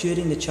play it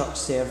during the church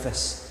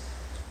service.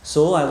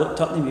 So I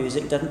looked up the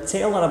music, didn't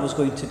tell her I was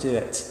going to do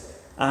it,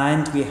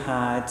 and we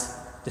had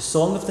the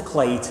Song of the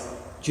Clyde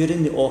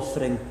during the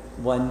offering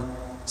one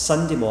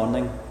Sunday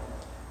morning,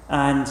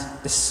 and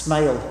the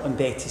smile on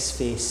Betty's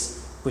face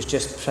was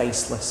just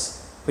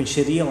priceless when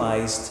she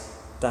realised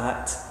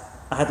that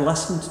I had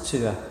listened to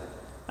her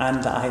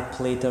and that I had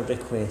played her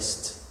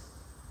request.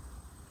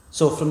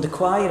 So from the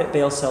choir at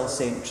Bellshill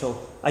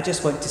Central, I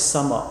just want to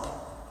sum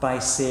up by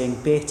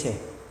saying, Betty,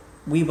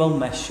 we will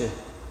miss you.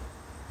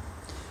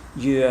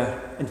 Your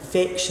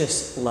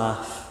infectious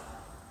laugh,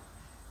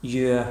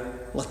 your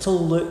little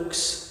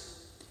looks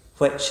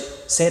which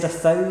said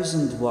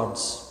 1,000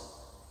 words,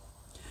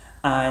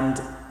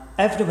 and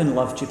everyone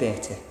loved you,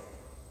 Betty,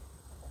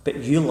 but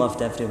you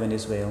loved everyone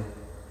as well.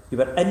 You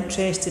were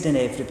interested in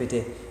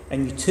everybody,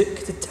 and you took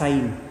the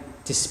time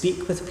to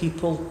speak with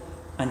people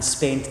and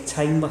spend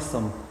time with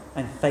them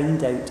and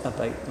find out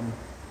about them.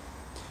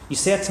 You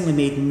certainly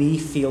made me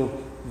feel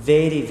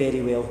very,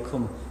 very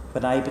welcome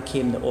when I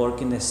became the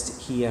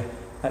organist here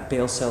at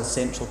Bellshill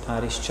Central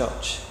Parish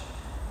Church.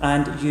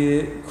 And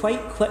you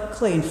quite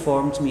quickly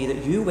informed me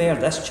that you were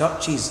this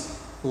church's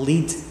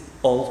lead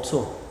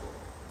alto.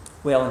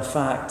 Well, in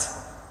fact,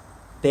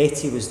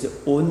 Betty was the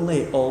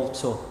only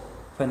alto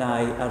when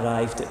I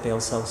arrived at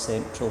Bellshill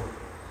Central.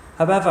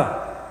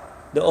 However,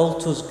 the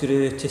altos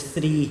grew to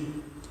 3,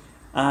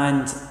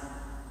 and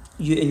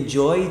you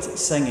enjoyed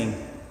singing,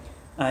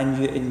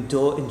 and you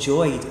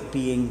enjoyed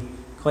being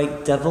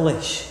quite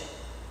devilish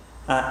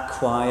at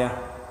choir.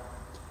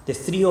 The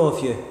 3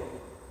 of you,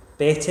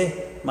 Betty,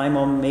 my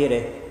mum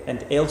Mary,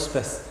 and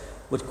Elspeth,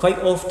 would quite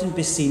often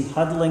be seen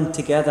huddling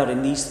together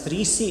in these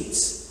 3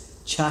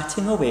 seats,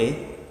 chatting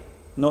away,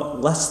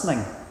 not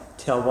listening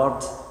to a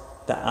word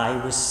that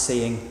I was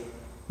saying,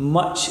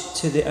 much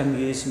to the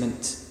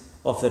amusement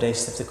of the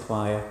rest of the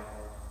choir.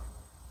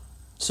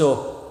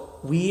 So,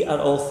 we are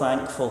all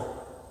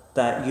thankful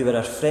that you were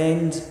our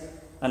friend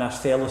and our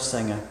fellow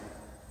singer.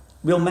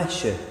 We'll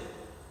miss you,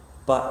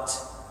 but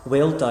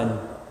well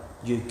done,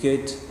 you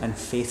good and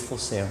faithful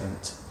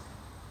servant.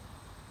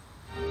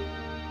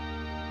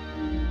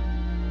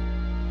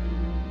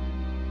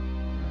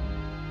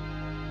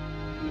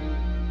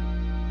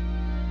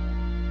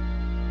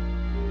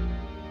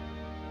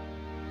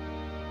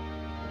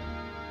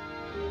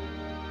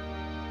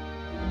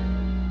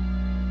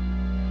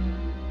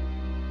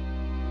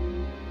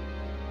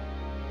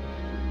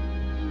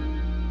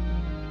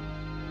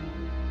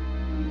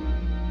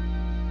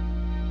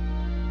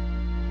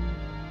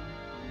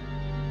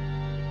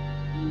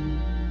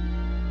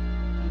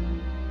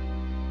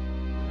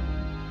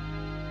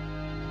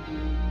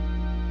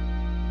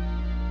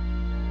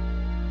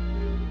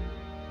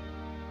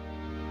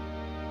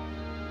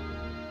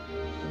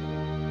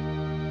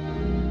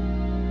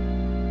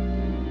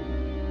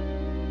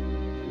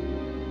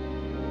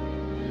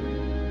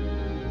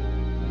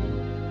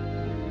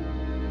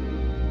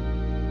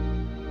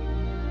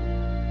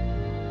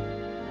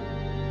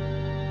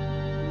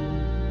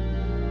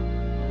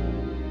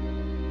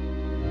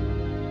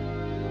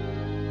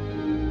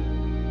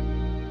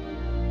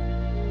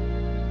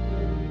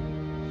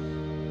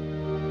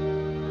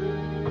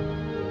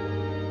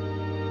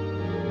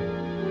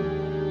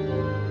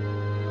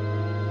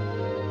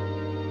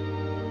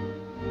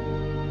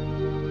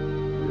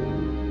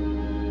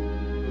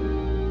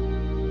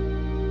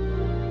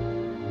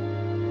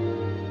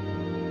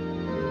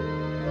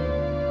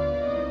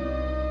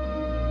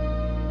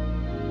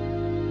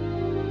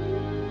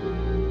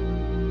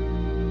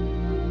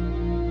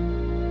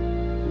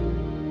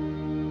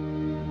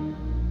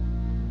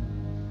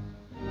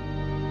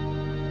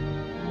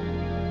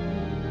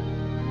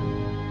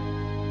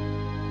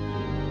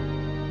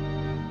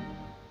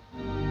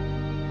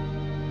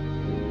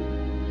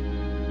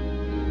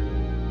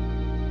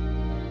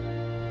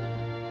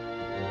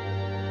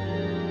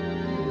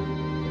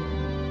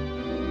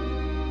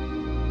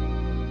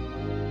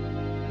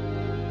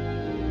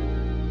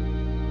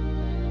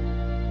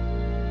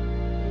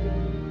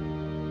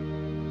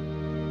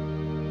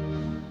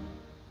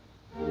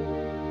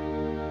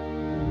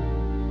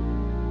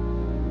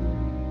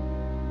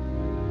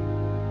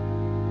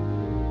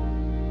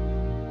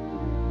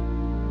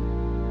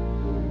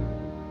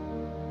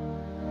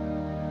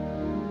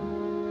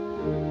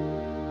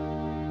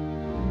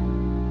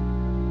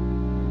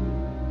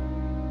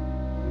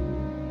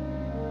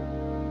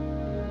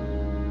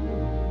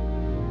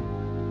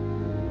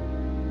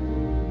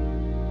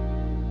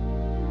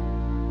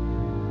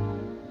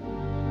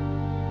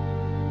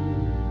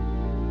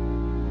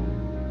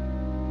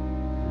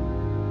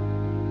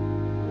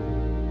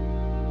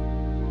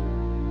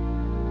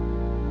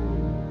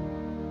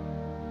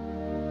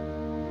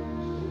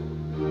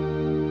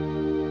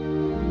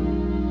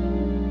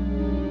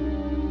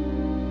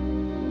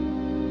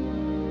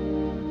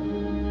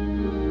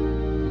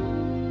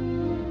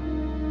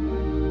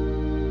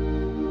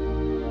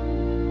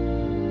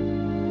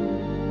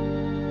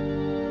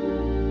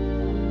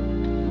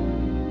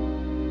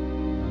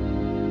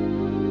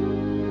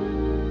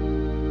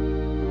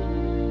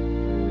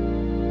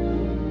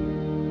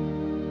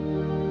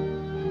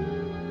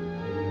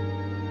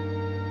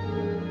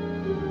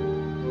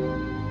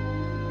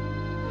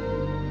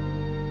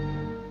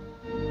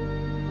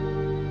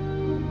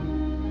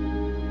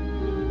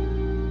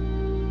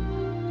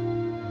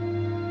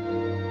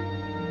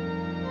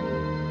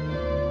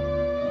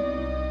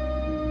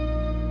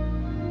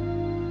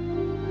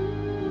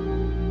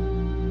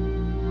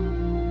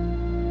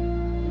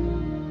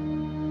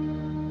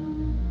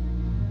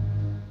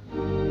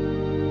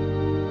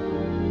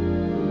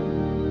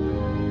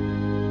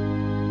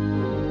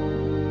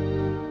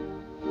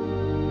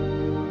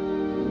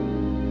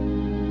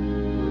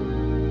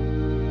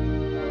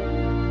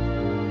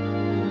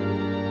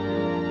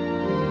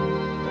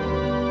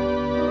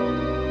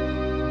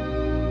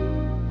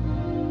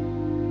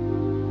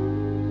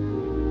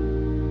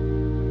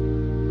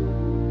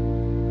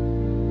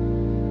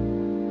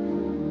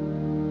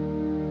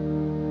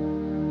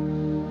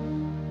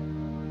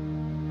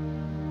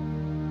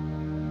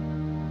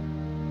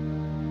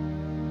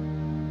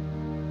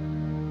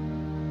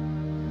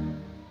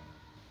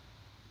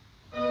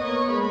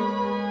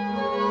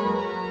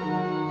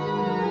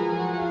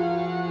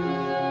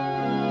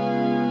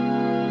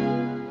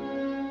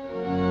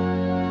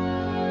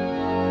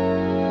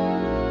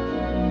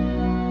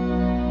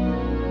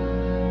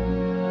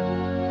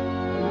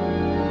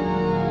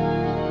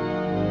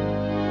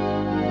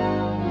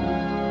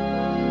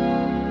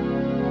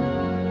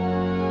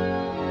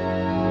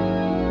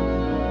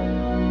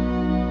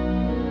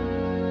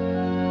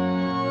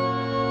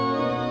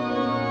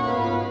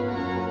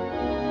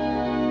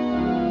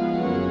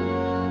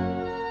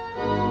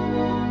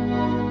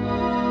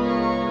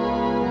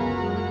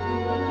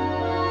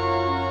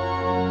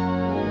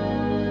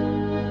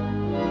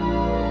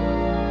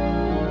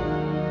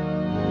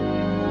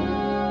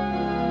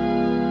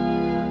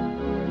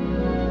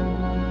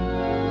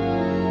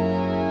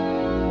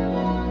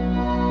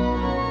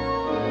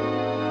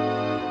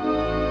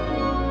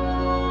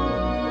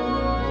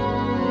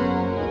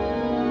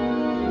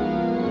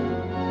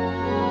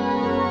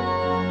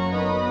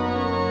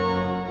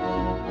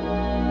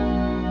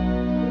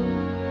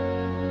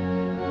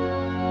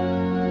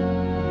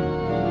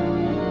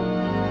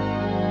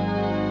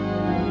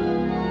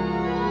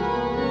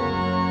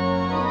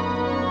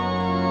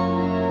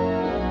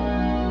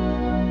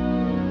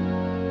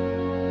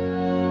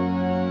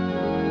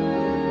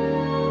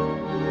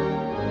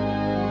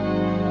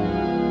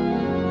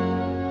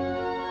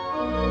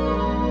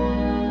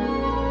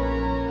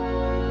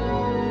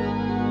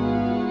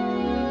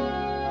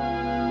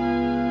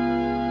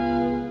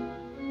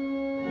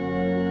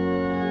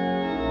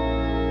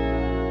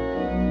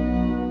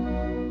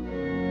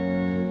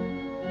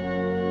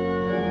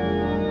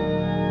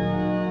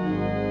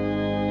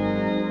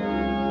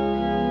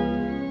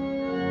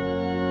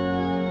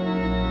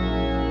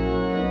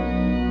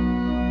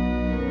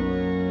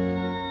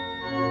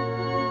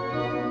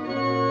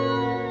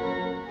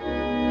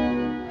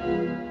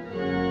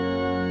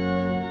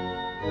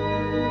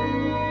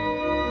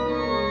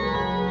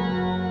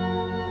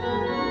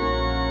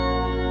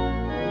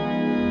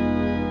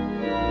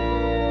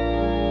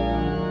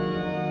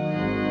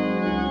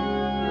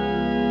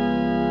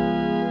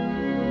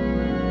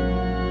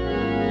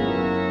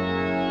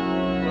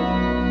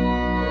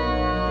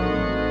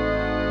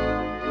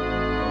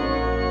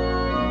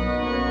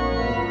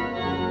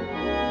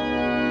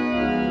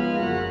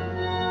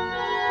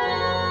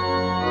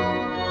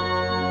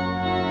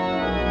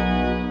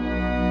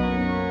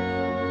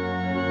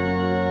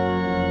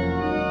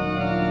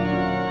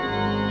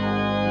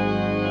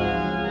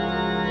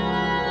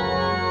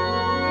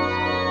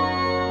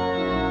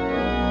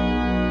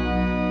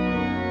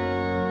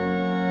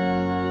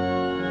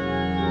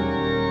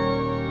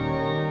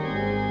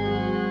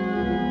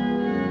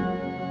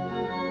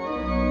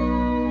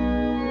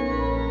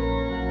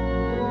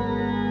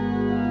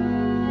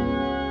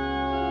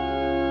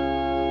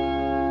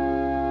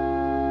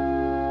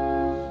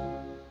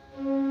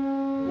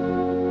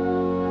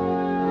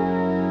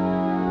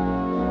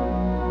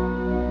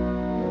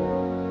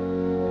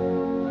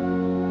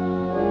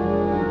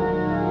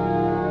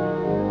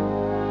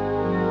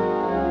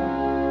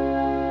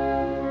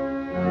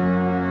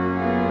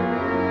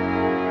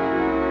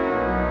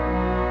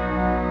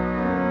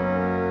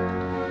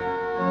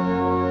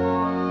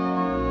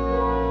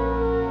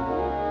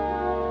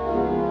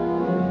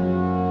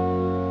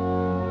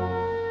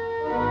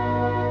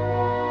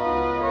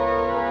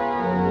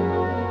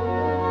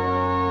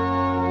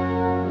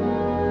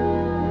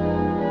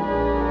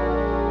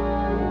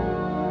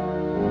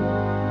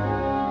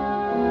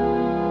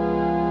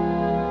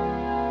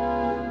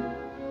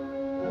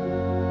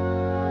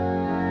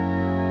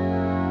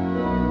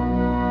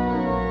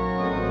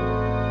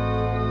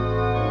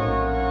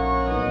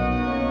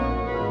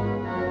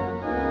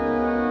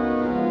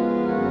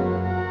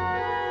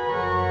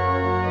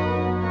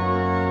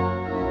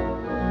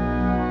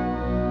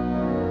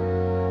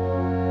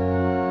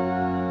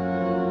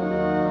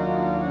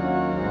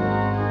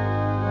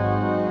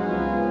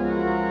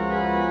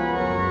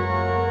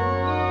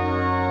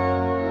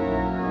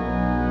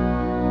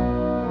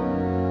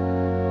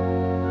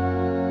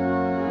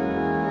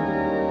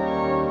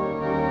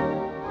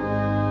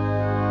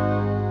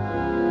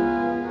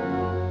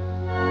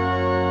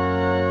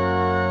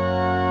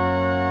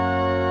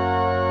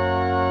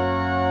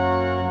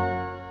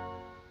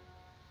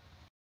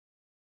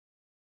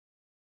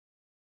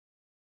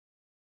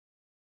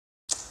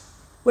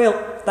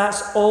 Well,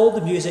 that's all the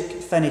music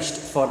finished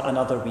for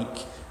another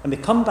week, and we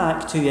come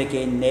back to you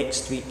again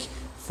next week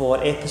for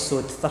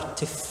episode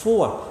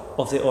 34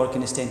 of the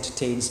Organist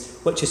Entertains,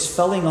 which is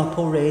filling up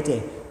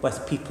already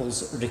with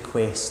people's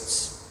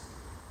requests.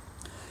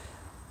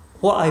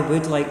 What I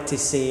would like to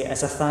say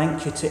is a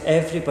thank you to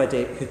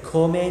everybody who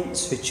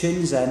comments, who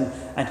tunes in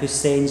and who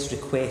sends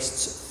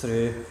requests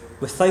through.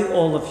 Without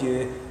all of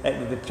you, it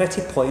would be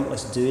pretty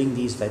pointless doing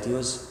these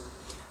videos.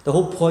 The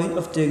whole point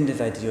of doing the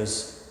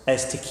videos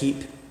is to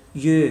keep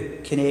you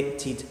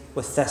connected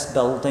with this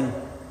building,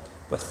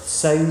 with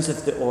sounds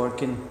of the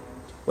organ,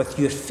 with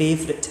your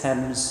favourite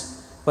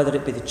hymns, whether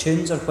it be the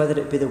tunes or whether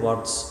it be the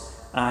words,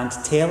 and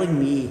telling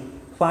me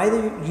why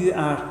you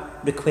are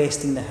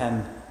requesting the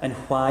hymn and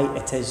why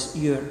it is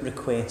your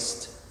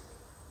request.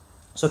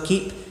 So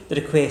keep the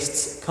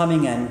requests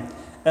coming in.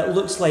 It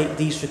looks like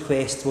these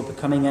requests will be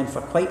coming in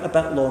for quite a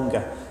bit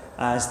longer,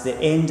 as the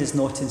end is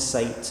not in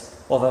sight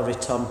of a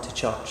return to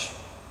church.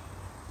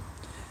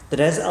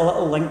 There is a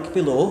little link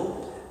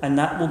below, and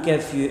that will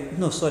give you,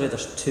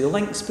 there's two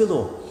links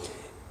below.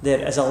 There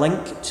is a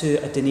link to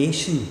a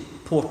donation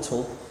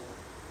portal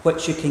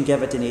which you can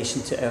give a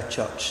donation to our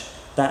church.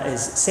 That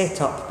is set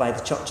up by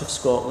the Church of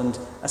Scotland,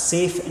 a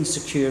safe and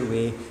secure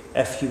way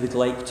if you would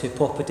like to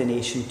pop a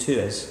donation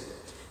to us.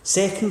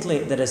 Secondly,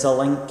 there is a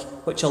link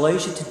which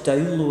allows you to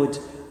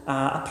download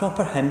a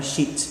proper hymn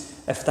sheet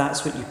if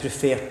that's what you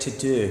prefer to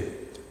do.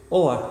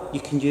 Or you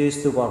can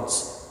use the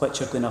words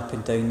which are going up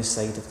and down the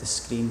side of the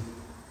screen.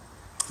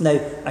 Now,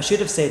 I should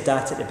have said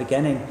that at the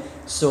beginning,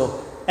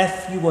 so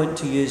if you want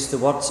to use the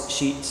words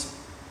sheet,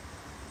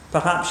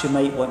 perhaps you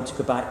might want to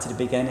go back to the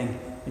beginning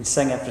and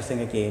sing everything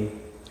again.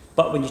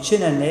 But when you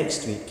tune in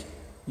next week,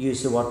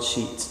 use the word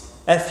sheet,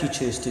 if you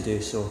choose to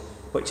do so,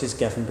 which is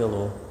given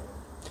below.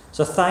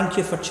 So thank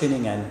you for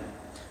tuning in. And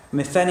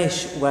we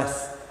finish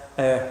with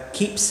our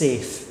keep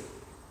safe,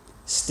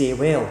 stay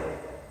well,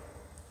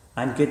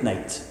 and good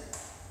night.